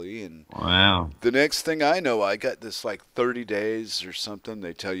 basically. And Wow. the next thing I know, I got this like 30 days or something.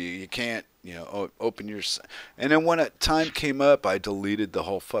 They tell you can't, open your. And then when a time came up, I deleted the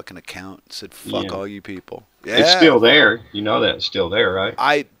whole fucking account and said, fuck Yeah. all you people. Yeah. It's still there. You know that it's still there, right?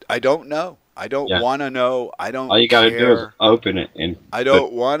 I don't know. I don't Yeah. want to know. I don't All you got to care. do is open it. And I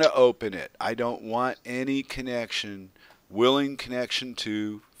don't want to open it. I don't want any willing connection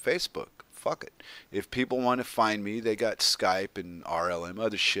to Facebook. Fuck it. If people want to find me, they got Skype and RLM,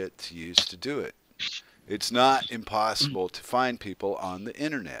 other shit to use to do it. It's not impossible to find people on the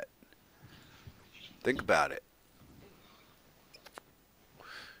internet. Think about it.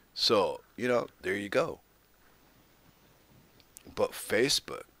 So, there you go. But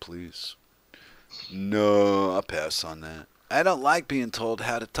Facebook, please. No, I'll pass on that. I don't like being told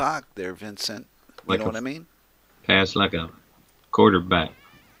how to talk there, Vincent. You know what I mean? pass like a quarterback.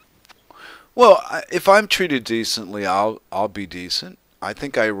 Well, if I'm treated decently, I'll be decent. I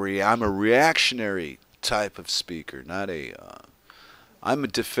think I'm a reactionary type of speaker, not a. I'm a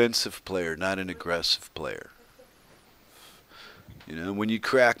defensive player, not an aggressive player. When you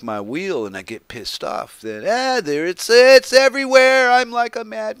crack my wheel and I get pissed off, then there it's everywhere. I'm like a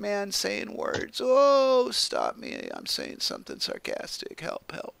madman saying words. Oh, stop me! I'm saying something sarcastic.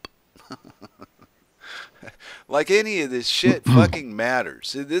 Help! Help! Like any of this shit fucking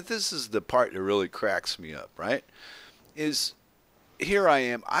matters. This is the part that really cracks me up, right? Is here I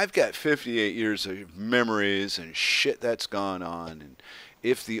am. I've got 58 years of memories and shit that's gone on. And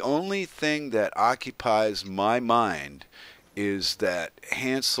if the only thing that occupies my mind is that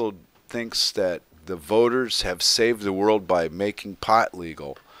Hansel thinks that the voters have saved the world by making pot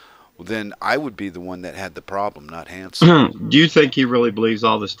legal, well, then I would be the one that had the problem, not Hansel. Do you think he really believes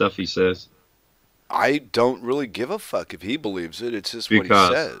all the stuff he says? I don't really give a fuck if he believes it. It's just what he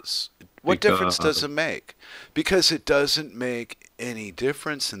says. What difference does it make? Because it doesn't make any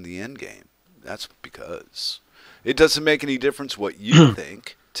difference in the end game. That's because. It doesn't make any difference what you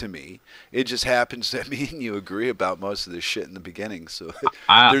think to me. It just happens that me and you agree about most of this shit in the beginning. So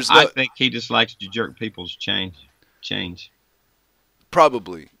I think he just likes to jerk people's change.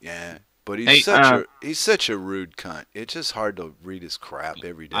 Probably, yeah. But he's such a rude cunt. It's just hard to read his crap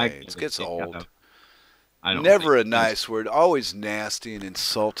every day. It gets old. Never a nice word. Always nasty and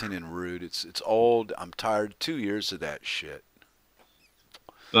insulting and rude. It's old. I'm tired. 2 years of that shit.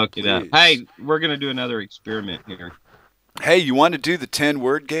 Fuck it up. Hey, we're gonna do another experiment here. Hey, you want to do the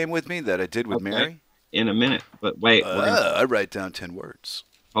 10-word game with me that I did with Mary? In a minute, but wait. I write down 10 words.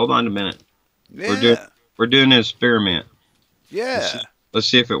 Hold on a minute. Yeah. We're doing an experiment. Yeah. Let's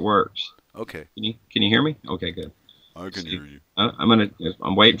see if it works. Okay. Can you hear me? Okay, good. I can hear you.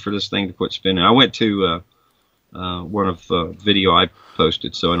 I'm waiting for this thing to quit spinning. I went to one of the video I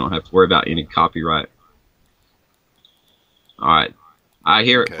posted, so I don't have to worry about any copyright. All right. I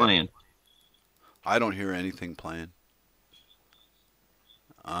hear it playing. I don't hear anything playing.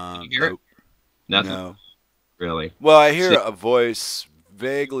 You hear it? Nothing. No. Really? Well, I hear a voice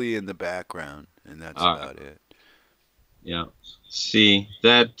vaguely in the background, and that's about it. Yeah. See,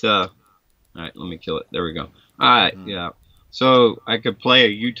 that... all right, let me kill it. There we go. All right, yeah. So I could play a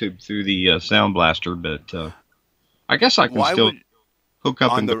YouTube through the Sound Blaster, but I guess I can still hook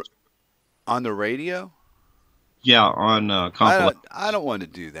up on the radio. Yeah, on compilation. I don't want to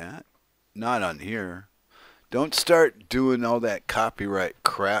do that. Not on here. Don't start doing all that copyright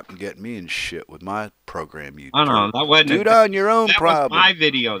crap and get me in shit with my program. You I don't know. That wasn't do it on your own problem. That was my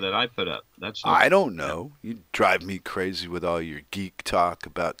video that I put up. I don't know. You drive me crazy with all your geek talk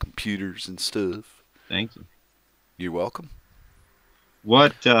about computers and stuff. Thank you. You're welcome.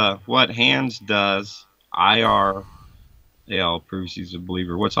 What Hans does, IRL proves he's a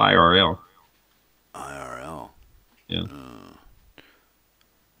believer. What's IRL? IRL. Yeah.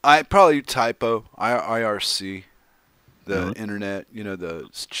 I probably typo. IRC. The internet, the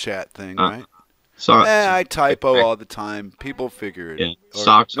chat thing, right? I typo all the time. People figure it. Yeah.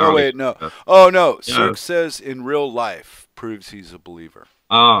 Socks. No, wait, no. Oh, no. Cirque says in real life proves he's a believer.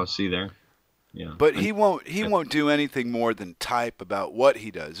 Oh, see there. Yeah. But he won't do anything more than type about what he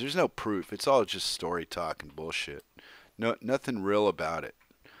does. There's no proof. It's all just story talk and bullshit. No, nothing real about it.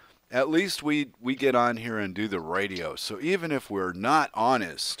 At least we get on here and do the radio. So even if we're not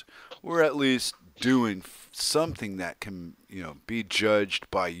honest, we're at least doing something that can, be judged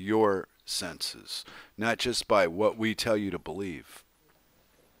by your senses, not just by what we tell you to believe.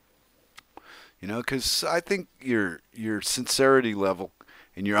 Because I think your sincerity level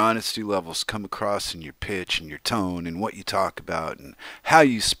and your honesty levels come across in your pitch and your tone and what you talk about and how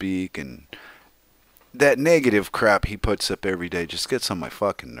you speak, and that negative crap he puts up every day just gets on my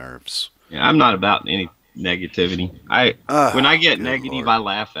fucking nerves. Yeah, I'm not about any negativity. When I get negative, Lord. I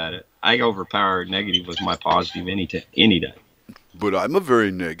laugh at it. I overpower negative with my positive any day. But I'm a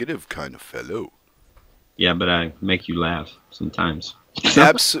very negative kind of fellow. Yeah, but I make you laugh sometimes.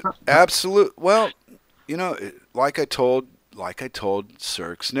 Absolute. Well, like I told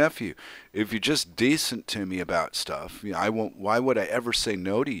Cirque's nephew, if you're just decent to me about stuff, I won't. Why would I ever say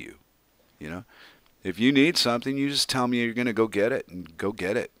no to you? If you need something, you just tell me you're gonna go get it, and go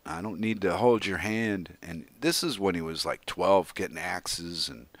get it. I don't need to hold your hand. And this is when he was like 12, getting axes,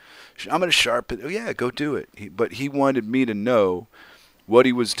 and I'm gonna sharpen. Oh yeah, go do it. But he wanted me to know what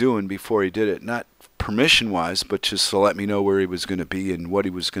he was doing before he did it, not permission-wise, but just to let me know where he was going to be and what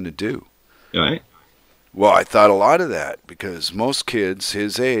he was going to do. All right. Well, I thought a lot of that because most kids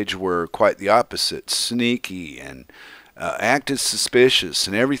his age were quite the opposite, sneaky and acted suspicious,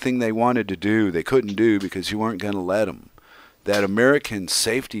 and everything they wanted to do they couldn't do because you weren't going to let them. That American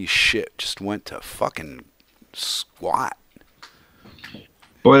safety shit just went to fucking squat.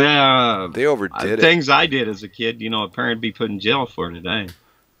 Boy, they overdid it. Things I did as a kid, a parent would be put in jail for today.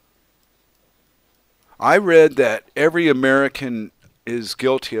 I read that every American is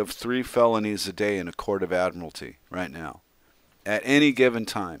guilty of 3 felonies a day in a court of admiralty right now, at any given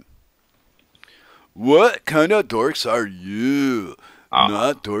time. What kind of dorks are you?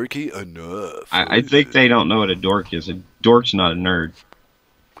 Not dorky enough. I think they don't know what a dork is. A dork's not a nerd.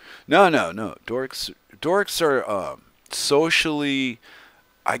 No. Dorks are socially,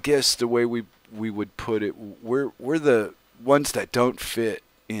 I guess the way we would put it, we're the ones that don't fit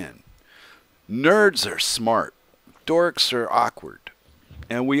in. Nerds are smart. Dorks are awkward.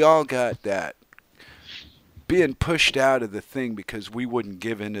 And we all got that. Being pushed out of the thing because we wouldn't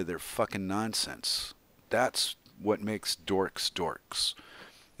give in to their fucking nonsense. That's what makes dorks dorks.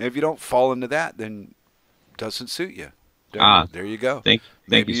 And if you don't fall into that, then it doesn't suit you. There you go.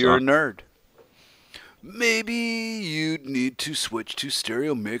 Maybe you're a nerd. Maybe you'd need to switch to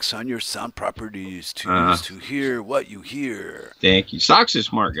stereo mix on your sound properties to hear what you hear. Thank you. Sock's a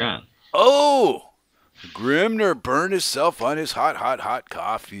smart guy. Oh! Grimner burned himself on his hot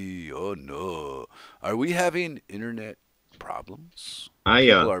coffee. Oh, no. Are we having internet problems?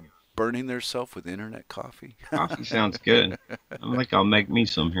 People are burning themselves with internet coffee? Coffee sounds good. I'm like, I'll make me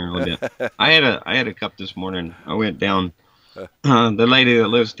some here in a little bit. I had a cup this morning. I went down. The lady that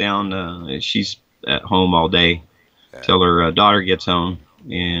lives down, she's at home all day till her daughter gets home.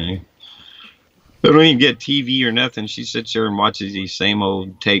 And they don't even get TV or nothing. She sits there and watches these same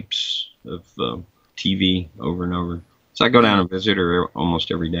old tapes of TV over and over. So I go down and visit her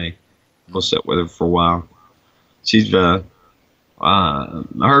almost every day. We'll sit with her for a while. She's her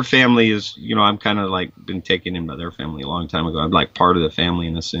family is, I'm kind of like been taken in by their family a long time ago. I'm like part of the family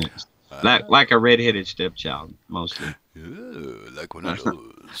in a sense, like a redheaded stepchild mostly. Ooh, like one of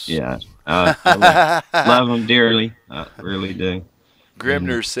those. Yeah, I love them dearly. I really do.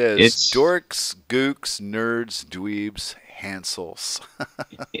 Grimner says, dorks, gooks, nerds, dweebs, Hansels.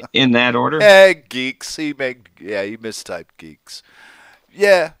 In that order? Geeks. He mistyped geeks.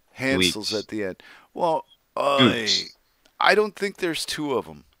 Yeah, Hansels at the end. Well, I don't think there's 2 of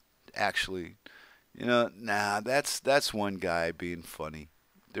them, actually. That's one guy being funny.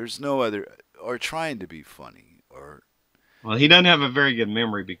 There's no other, or trying to be funny, or. Well, he doesn't have a very good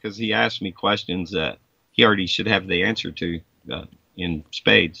memory because he asked me questions that he already should have the answer to in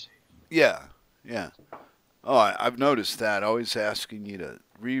spades. Yeah. Oh, I've noticed that. Always asking you to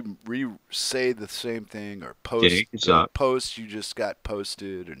re-say the same thing or post you just got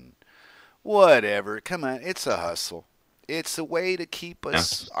posted and whatever. Come on, it's a hustle. It's a way to keep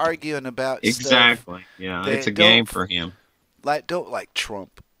us arguing about stuff. Exactly. Yeah, it's a game for him. Don't like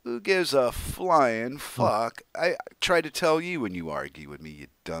Trump. Who gives a flying fuck? I try to tell you when you argue with me, you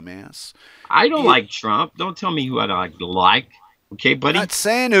dumbass. I don't like Trump. Don't tell me who I like. Okay, buddy? I'm not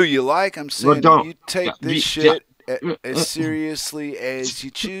saying who you like. I'm saying you take this shit as seriously as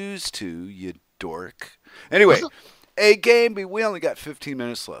you choose to, you dork. Anyway, a game. We only got 15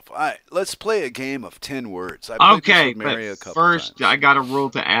 minutes left. All right, let's play a game of 10 words. I played this with Mary a couple first, times. I got a rule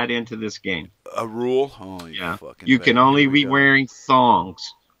to add into this game. A rule? Oh, yeah. You can only be wearing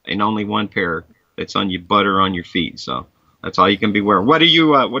thongs and only one pair. that's on your butt or on your feet. So that's all you can be wearing. What are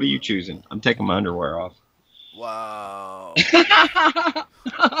you choosing? I'm taking my underwear off. Wow.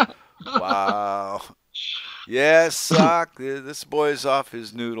 Wow. Yes, Sock, this boy's off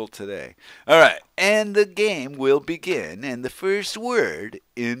his noodle today. All right, and the game will begin, and the first word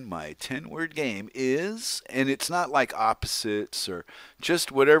in my 10-word game is, and it's not like opposites or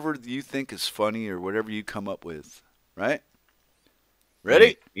just whatever you think is funny or whatever you come up with, right?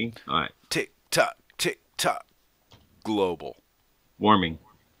 Ready? All right. Tick tock, global. Warming.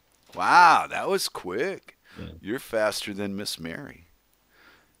 Wow, that was quick. Yeah. You're faster than Miss Mary.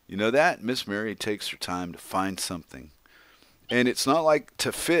 You know that? Miss Mary takes her time to find something. And it's not like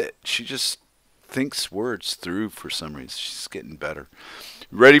to fit. She just thinks words through for some reason. She's getting better.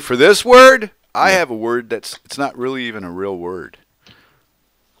 Ready for this word? I have a word it's not really even a real word.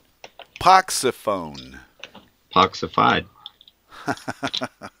 Poxiphone. Poxified.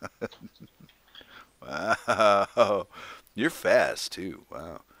 Wow. You're fast, too.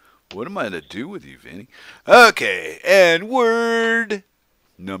 Wow. What am I to do with you, Vinny? Okay, and word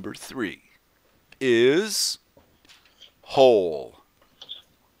number 3 is hole.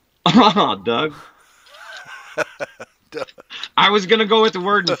 Oh, Doug. I was going to go with the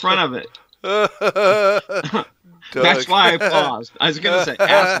word in front of it. That's why I paused. I was going to say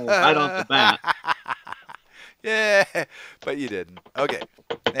asshole right off the bat. Yeah, but you didn't. Okay.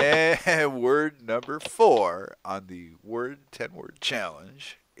 And word number 4 on the 10-word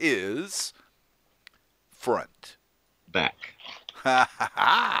challenge is front. Back. Ha ha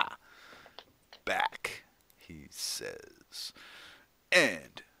ha. Back, he says.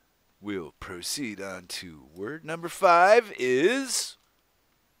 And we'll proceed on to word number 5 is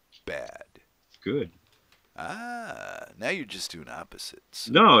bad. Good. Ah, now you're just doing opposites.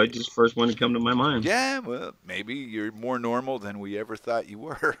 No, it just first one to come to my mind. Yeah, well, maybe you're more normal than we ever thought you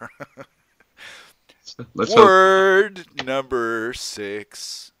were. Let's Word number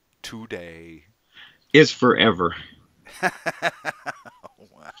 6 today is forever.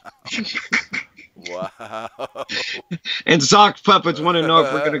 Wow. And sock puppets want to know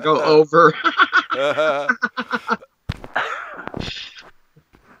if we're going to go over.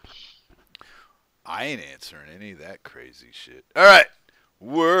 I ain't answering any of that crazy shit. All right.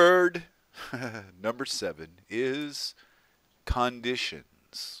 Word number 7 is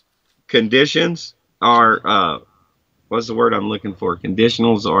conditions. Conditions are, what's the word I'm looking for?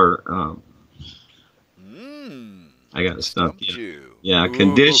 Conditionals are, I got to stump you. Yeah,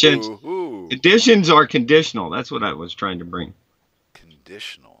 conditions. Conditions are conditional. That's what I was trying to bring.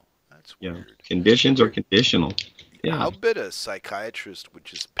 Conditional. That's weird. Conditions are conditional. Yeah. I'll bet a psychiatrist would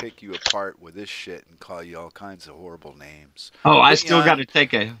just pick you apart with this shit and call you all kinds of horrible names. Oh, I still got to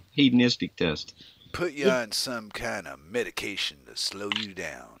take a hedonistic test. Put you on some kind of medication to slow you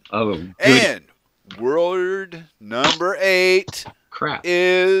down. Oh, good. And word number 8 crap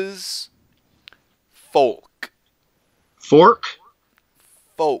is folk. Fork?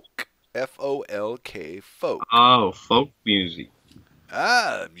 Folk. F-O-L-K. Folk. Oh, folk music.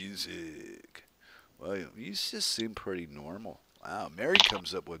 Ah, music. Well, you just seem pretty normal. Wow, Mary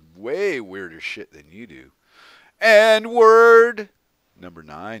comes up with way weirder shit than you do. And word number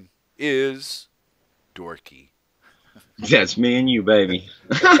 9 is dorky. That's me and you, baby.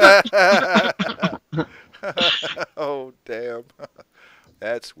 Oh, damn.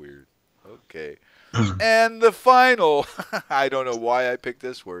 That's weird. Okay. And the final, I don't know why I picked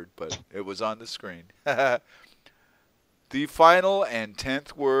this word, but it was on the screen. The final and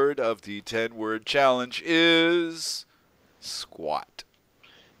 10th word of the 10-word challenge is squat.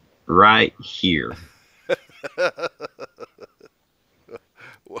 Right here.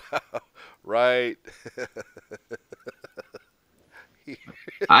 Wow. Right.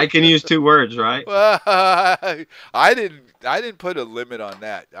 I can use 2 words, right? Well, I didn't put a limit on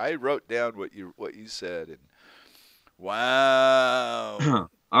that. I wrote down what you said, and wow.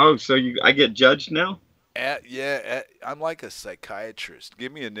 Oh, so I get judged now? I'm like a psychiatrist.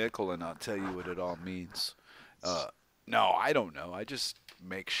 Give me a nickel and I'll tell you what it all means. No, I don't know. I just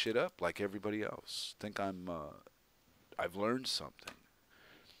make shit up like everybody else. Think I've learned something.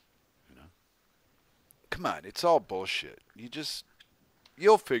 You know? Come on, it's all bullshit.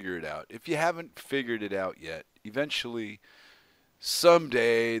 You'll figure it out. If you haven't figured it out yet, eventually,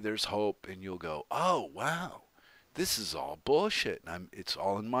 someday, there's hope, and you'll go, oh, wow, this is all bullshit. And it's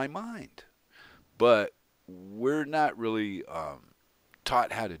all in my mind. But we're not really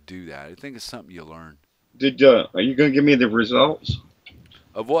taught how to do that. I think it's something you learn. Are you going to give me the results?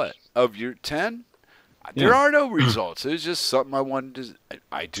 Of what? Of your 10? Yeah. There are no results. It was just something I wanted to...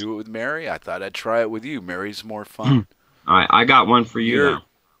 I do it with Mary. I thought I'd try it with you. Mary's more fun. All right, I got one for you now.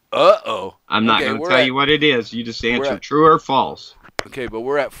 Uh-oh. I'm not going to tell you what it is. You just answer true or false. Okay, but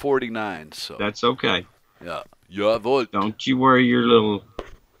we're at 49, so. That's okay. Yeah. Jawohl. Don't you worry your little...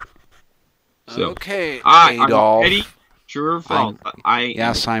 So. Okay, Are you Adolf. ready? True or false?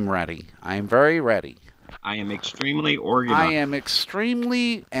 Yes, I'm ready. I'm very ready. I am extremely organized. I am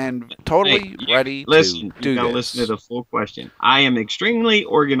extremely and totally ready to do you gotta this. Listen to the full question. I am extremely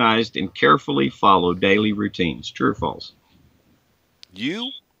organized and carefully follow daily routines. True or false?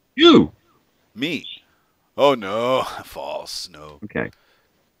 You? You. Me. Oh, no. False. No. Okay.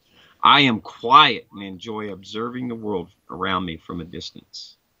 I am quiet and enjoy observing the world around me from a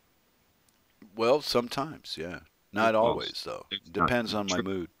distance. Well, sometimes, yeah. Not always, though. Depends on my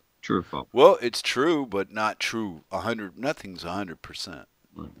mood. True or false? Well, it's true, but not true. Nothing's 100%.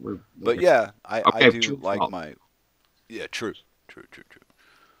 But yeah, I do like my. Yeah, true.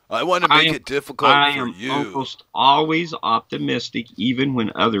 I want to make it difficult for you. I am almost always optimistic, even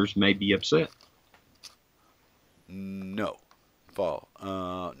when others may be upset. No,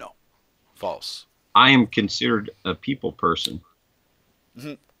 no, false. I am considered a people person.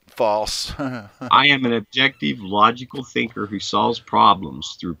 False. I am an objective, logical thinker who solves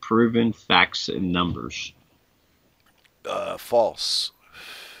problems through proven facts and numbers. False.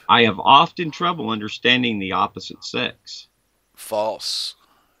 I have often trouble understanding the opposite sex. False.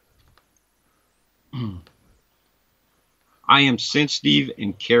 I am sensitive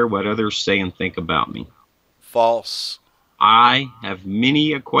and care what others say and think about me. False. I have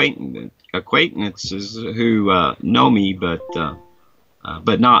many acquaintances who know me, but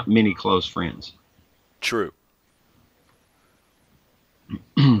not many close friends. True.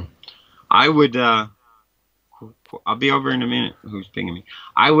 I would. I'll be over in a minute. Who's pinging me?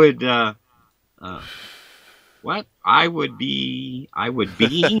 I would. What? I would being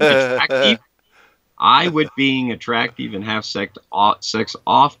attractive. I would being attractive and have sex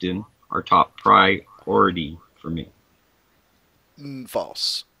often are top priority for me.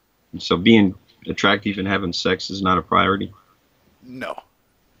 False. So being attractive and having sex is not a priority? No.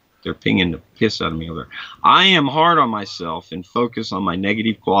 They're pinging the piss out of me over there. I am hard on myself and focus on my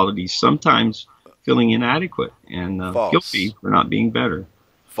negative qualities, sometimes feeling inadequate and guilty for not being better.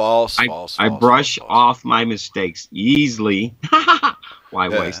 False. I brush off my mistakes easily. Why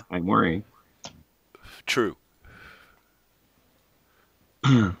waste time worrying? True.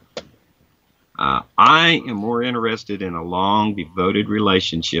 I am more interested in a long, devoted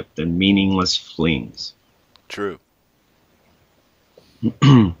relationship than meaningless flings. True.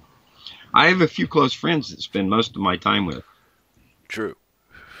 I have a few close friends that spend most of my time with. True.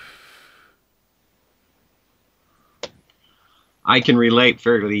 I can relate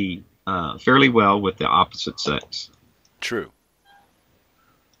fairly well with the opposite sex. True.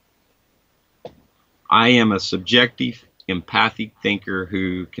 I am a subjective, empathic thinker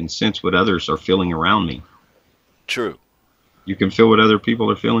who can sense what others are feeling around me. True. You can feel what other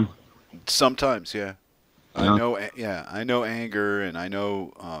people are feeling? Sometimes, yeah. Yeah. I know anger and I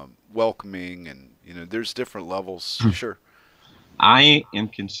know welcoming and, there's different levels. Sure. I am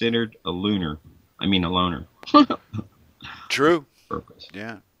considered a loner. True. Purpose.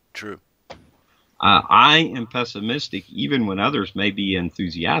 Yeah, true. I am pessimistic even when others may be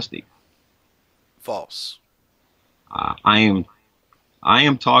enthusiastic. False. I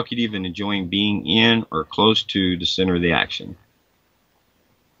am talkative and enjoying being in or close to the center of the action.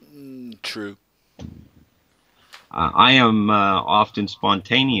 True. I am often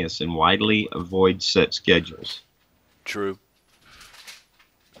spontaneous and widely avoid set schedules. True.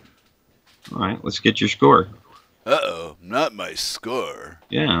 All right, let's get your score. Uh-oh, not my score.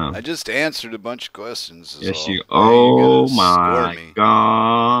 Yeah. I just answered a bunch of questions. Yes, you. Oh, my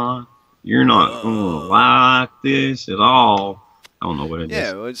God. You're not going to like this at all. I don't know what it is.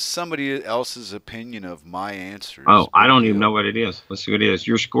 Yeah, it's somebody else's opinion of my answers. Oh, I don't even know what it is. Let's see what it is.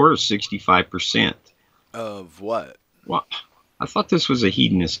 Your score is 65%. Of what? What? I thought this was a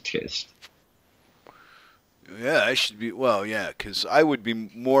hedonist test. Yeah, I should be. Well, yeah, because I would be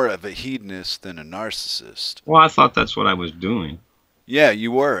more of a hedonist than a narcissist. Well, I thought that's what I was doing. Yeah,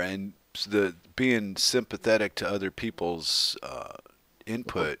 you were, and being sympathetic to other people's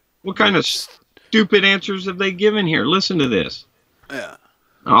input. What kind of stupid answers have they given here? Listen to this. Yeah.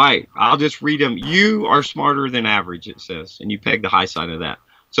 All right, I'll just read them. You are smarter than average, it says, and you peg the high side of that.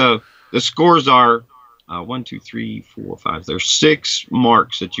 So the scores are 1, 2, 3, 4, 5. There's 6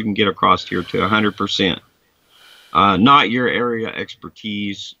 marks that you can get across here to 100%. Not your area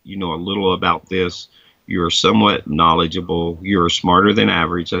expertise. You know a little about this. You are somewhat knowledgeable. You are smarter than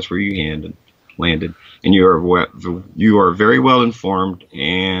average. That's where you landed. And you are very well informed.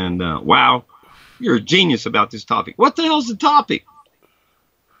 And wow, you're a genius about this topic. What the hell's the topic?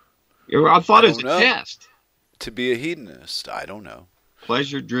 I thought I it was a don't know. test. To be a hedonist, I don't know.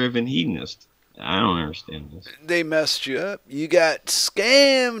 Pleasure-driven hedonist. I don't understand this. They messed you up. You got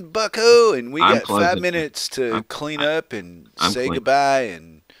scammed, bucko, and we I'm got 5 closing. minutes to I'm- clean up and I'm say clean. goodbye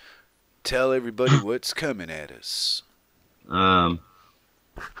and tell everybody what's coming at us.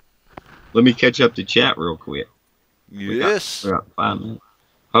 Let me catch up the chat real quick. Yes. We're up 5 minutes.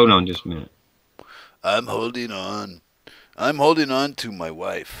 Hold on just a minute. I'm holding on. I'm holding on to my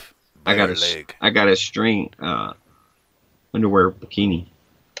wife by I got her a leg. I got a string underwear bikini.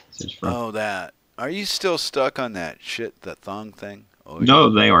 It's from- Oh, that. Are you still stuck on that shit, the thong thing? Oh, No,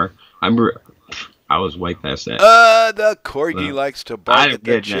 they are. I was way past that. The corgi Well, likes to I bark didn't at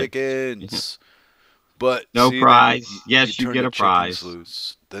the get that. chickens. But No see, prize. Then Yes, you turn get the a prize. chickens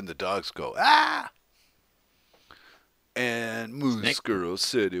loose. Then the dogs go, ah! And Moose Snake. Girl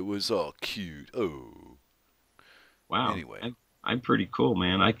said it was all cute. Oh. Wow. Anyway. I'm pretty cool,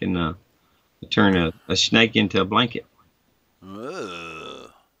 man. I can turn a snake into a blanket.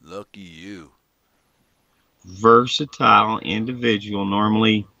 Lucky you. Versatile individual,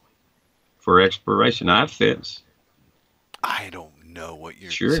 normally for exploration outfits. I don't know what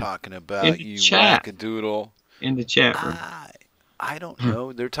you're Sure. talking In about, the you chat. wackadoodle. In the chat room. I don't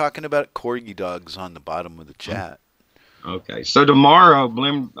know. They're talking about corgi dogs on the bottom of the chat. Okay. So tomorrow,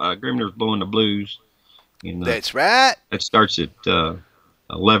 Grimner's blowing the blues. And, That's right. it starts at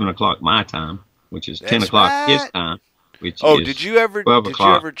 11 o'clock my time, which is 10 That's o'clock his right. time. Which Oh, is did you ever 12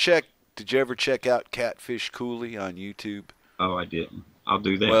 o'clock. check out Catfish Cooley on YouTube? Oh, I didn't. I'll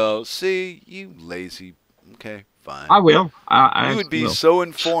do that. Well, see, you lazy. Okay, fine. I will. I You would be will. so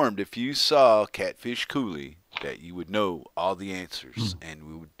informed if you saw Catfish Cooley that you would know all the answers, and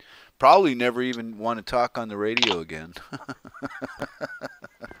we would probably never even want to talk on the radio again.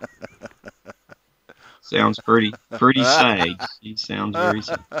 Sounds pretty sage. He sounds very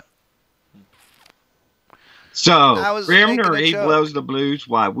sage. So, I was making Grimner, a he joke. blows the blues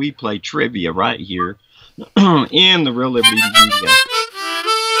while we play trivia right here in the Real Liberty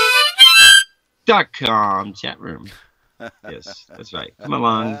Media.com chat room. Yes, that's right. Come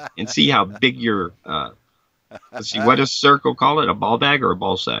along and see how big your, let's see, what does Circle call it? A ball bag or a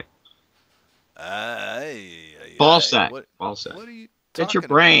ball sack? Ball sack. Ball sack. What are you That's your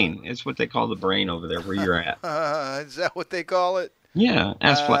talking brain. It's what they call the brain over there where you're at. about? Is that what they call it? Yeah,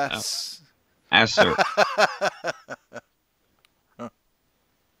 ask flat out. Ask sir.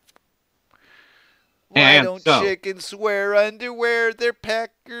 Why And don't so- chickens wear underwear? Their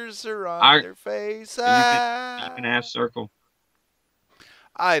peckers are on their face. You can ask Circle.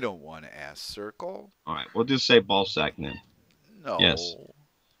 I don't want to ask Circle. All right, we'll just say ball sack then. No. Yes.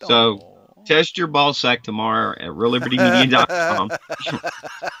 Don't. So, test your ball sack tomorrow at reallibertymedia.com.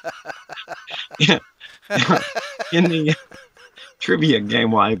 In the trivia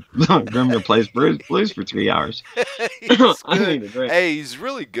game while Grimmer plays blues for 3 hours. He's I good. need a drink. Hey, he's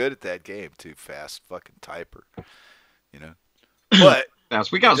really good at that game too. Fast fucking typer, you know. But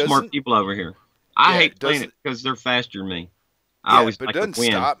Fast. We got Doesn't- smart people over here. I Yeah, hate playing doesn't- it because they're faster than me. I yeah, always but like it to doesn't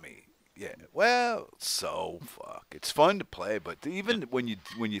win. stop me. Yeah. Well, so fuck. It's fun to play, but even when you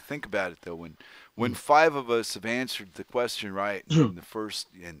think about it though, when 5 of us have answered the question right in the first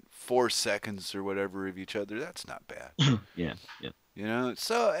in 4 seconds or whatever of each other, that's not bad. Yeah. You know.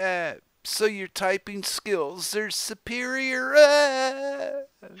 So your typing skills are superior.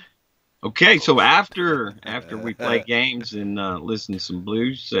 Okay, so after we play games and listen to some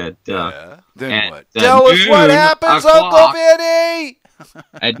blues at Then at, what? Tell us what noon happens, o'clock. Uncle Vinny.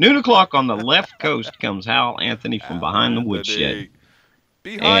 At noon o'clock on the left coast comes Hal Anthony from behind the woodshed.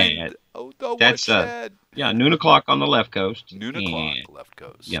 Behind And the that's, woodshed. Yeah, noon o'clock on the left coast. Noon o'clock, And, left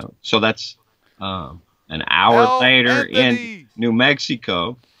coast. yeah, so that's an hour Hal later in Anthony. New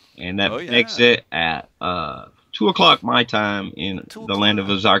Mexico, and that Oh, yeah. makes it at 2 o'clock my time in 2 the land of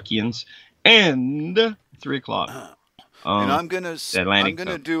Ozarkians, and 3 o'clock. And I'm gonna Atlantic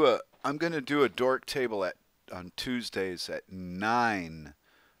do a dork table on Tuesdays at 9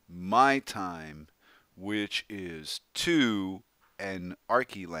 my time, which is 2 and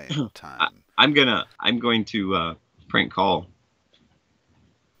Archieland time. I'm going to prank call.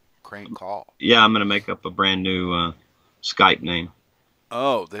 Crank call. Yeah, I'm gonna make up a brand new Skype name.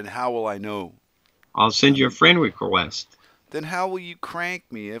 Oh, then how will I know? I'll send you a friend request. Then how will you crank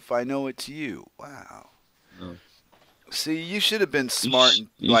me if I know it's you? Wow. Oh. See, you should have been smart.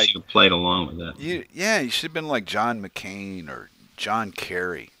 You like should have played along with that. you should have been like John McCain or John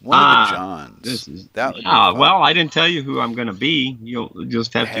Kerry. One of the Johns. This is That would be fun. well, I didn't tell you who I'm gonna be. You'll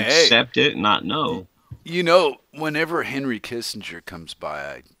just have to Hey. accept it and not know. You know, whenever Henry Kissinger comes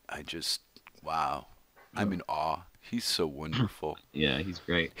by, I just, wow. I'm in awe. He's so wonderful. Yeah, he's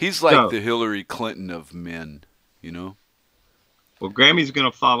great. He's like So- the Hillary Clinton of men, you know? Well, Grammy's going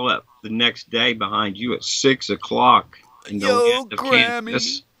to follow up the next day behind you at 6 o'clock. In the Yo, land of Grammy.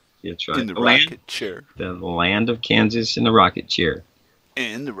 Kansas. That's right. In the land, rocket chair. the land of Kansas in the rocket chair.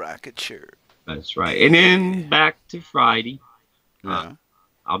 In the rocket chair. That's right. And then back to Friday. Yeah.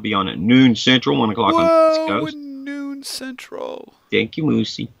 I'll be on at noon Central, 1 o'clock on the East Whoa, Coast. noon central. Thank you,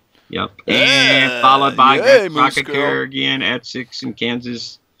 Moosey. Yep. Yeah, And followed by yay, Rocket Moose Chair Girl. again at 6 in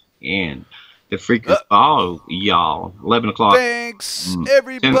Kansas. And the Freakers follow y'all. 11 o'clock. Thanks,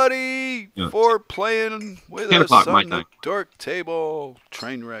 everybody, Yeah. for playing with 10 us o'clock my on the time. Dork Table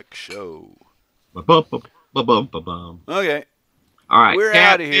Trainwreck Show. Ba-bum-ba-bum-ba-bum. Okay. All right. We're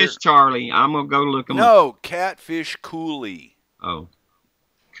outta here. Catfish Charlie. I'm going to go look him up. No, Catfish Cooley. Oh.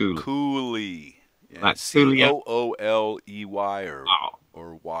 Cool. Cooley. Yeah, Like Cooley. Cooley Oh.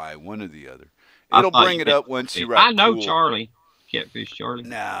 or Y, one or the other. I It'll thought bring you it meant- up once you write I know cool. Charlie. Catfish Charlie.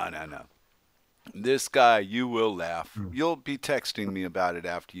 No. This guy, you will laugh. Hmm. You'll be texting me about it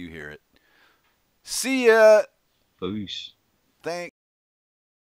after you hear it. See ya. Boosh. Thanks.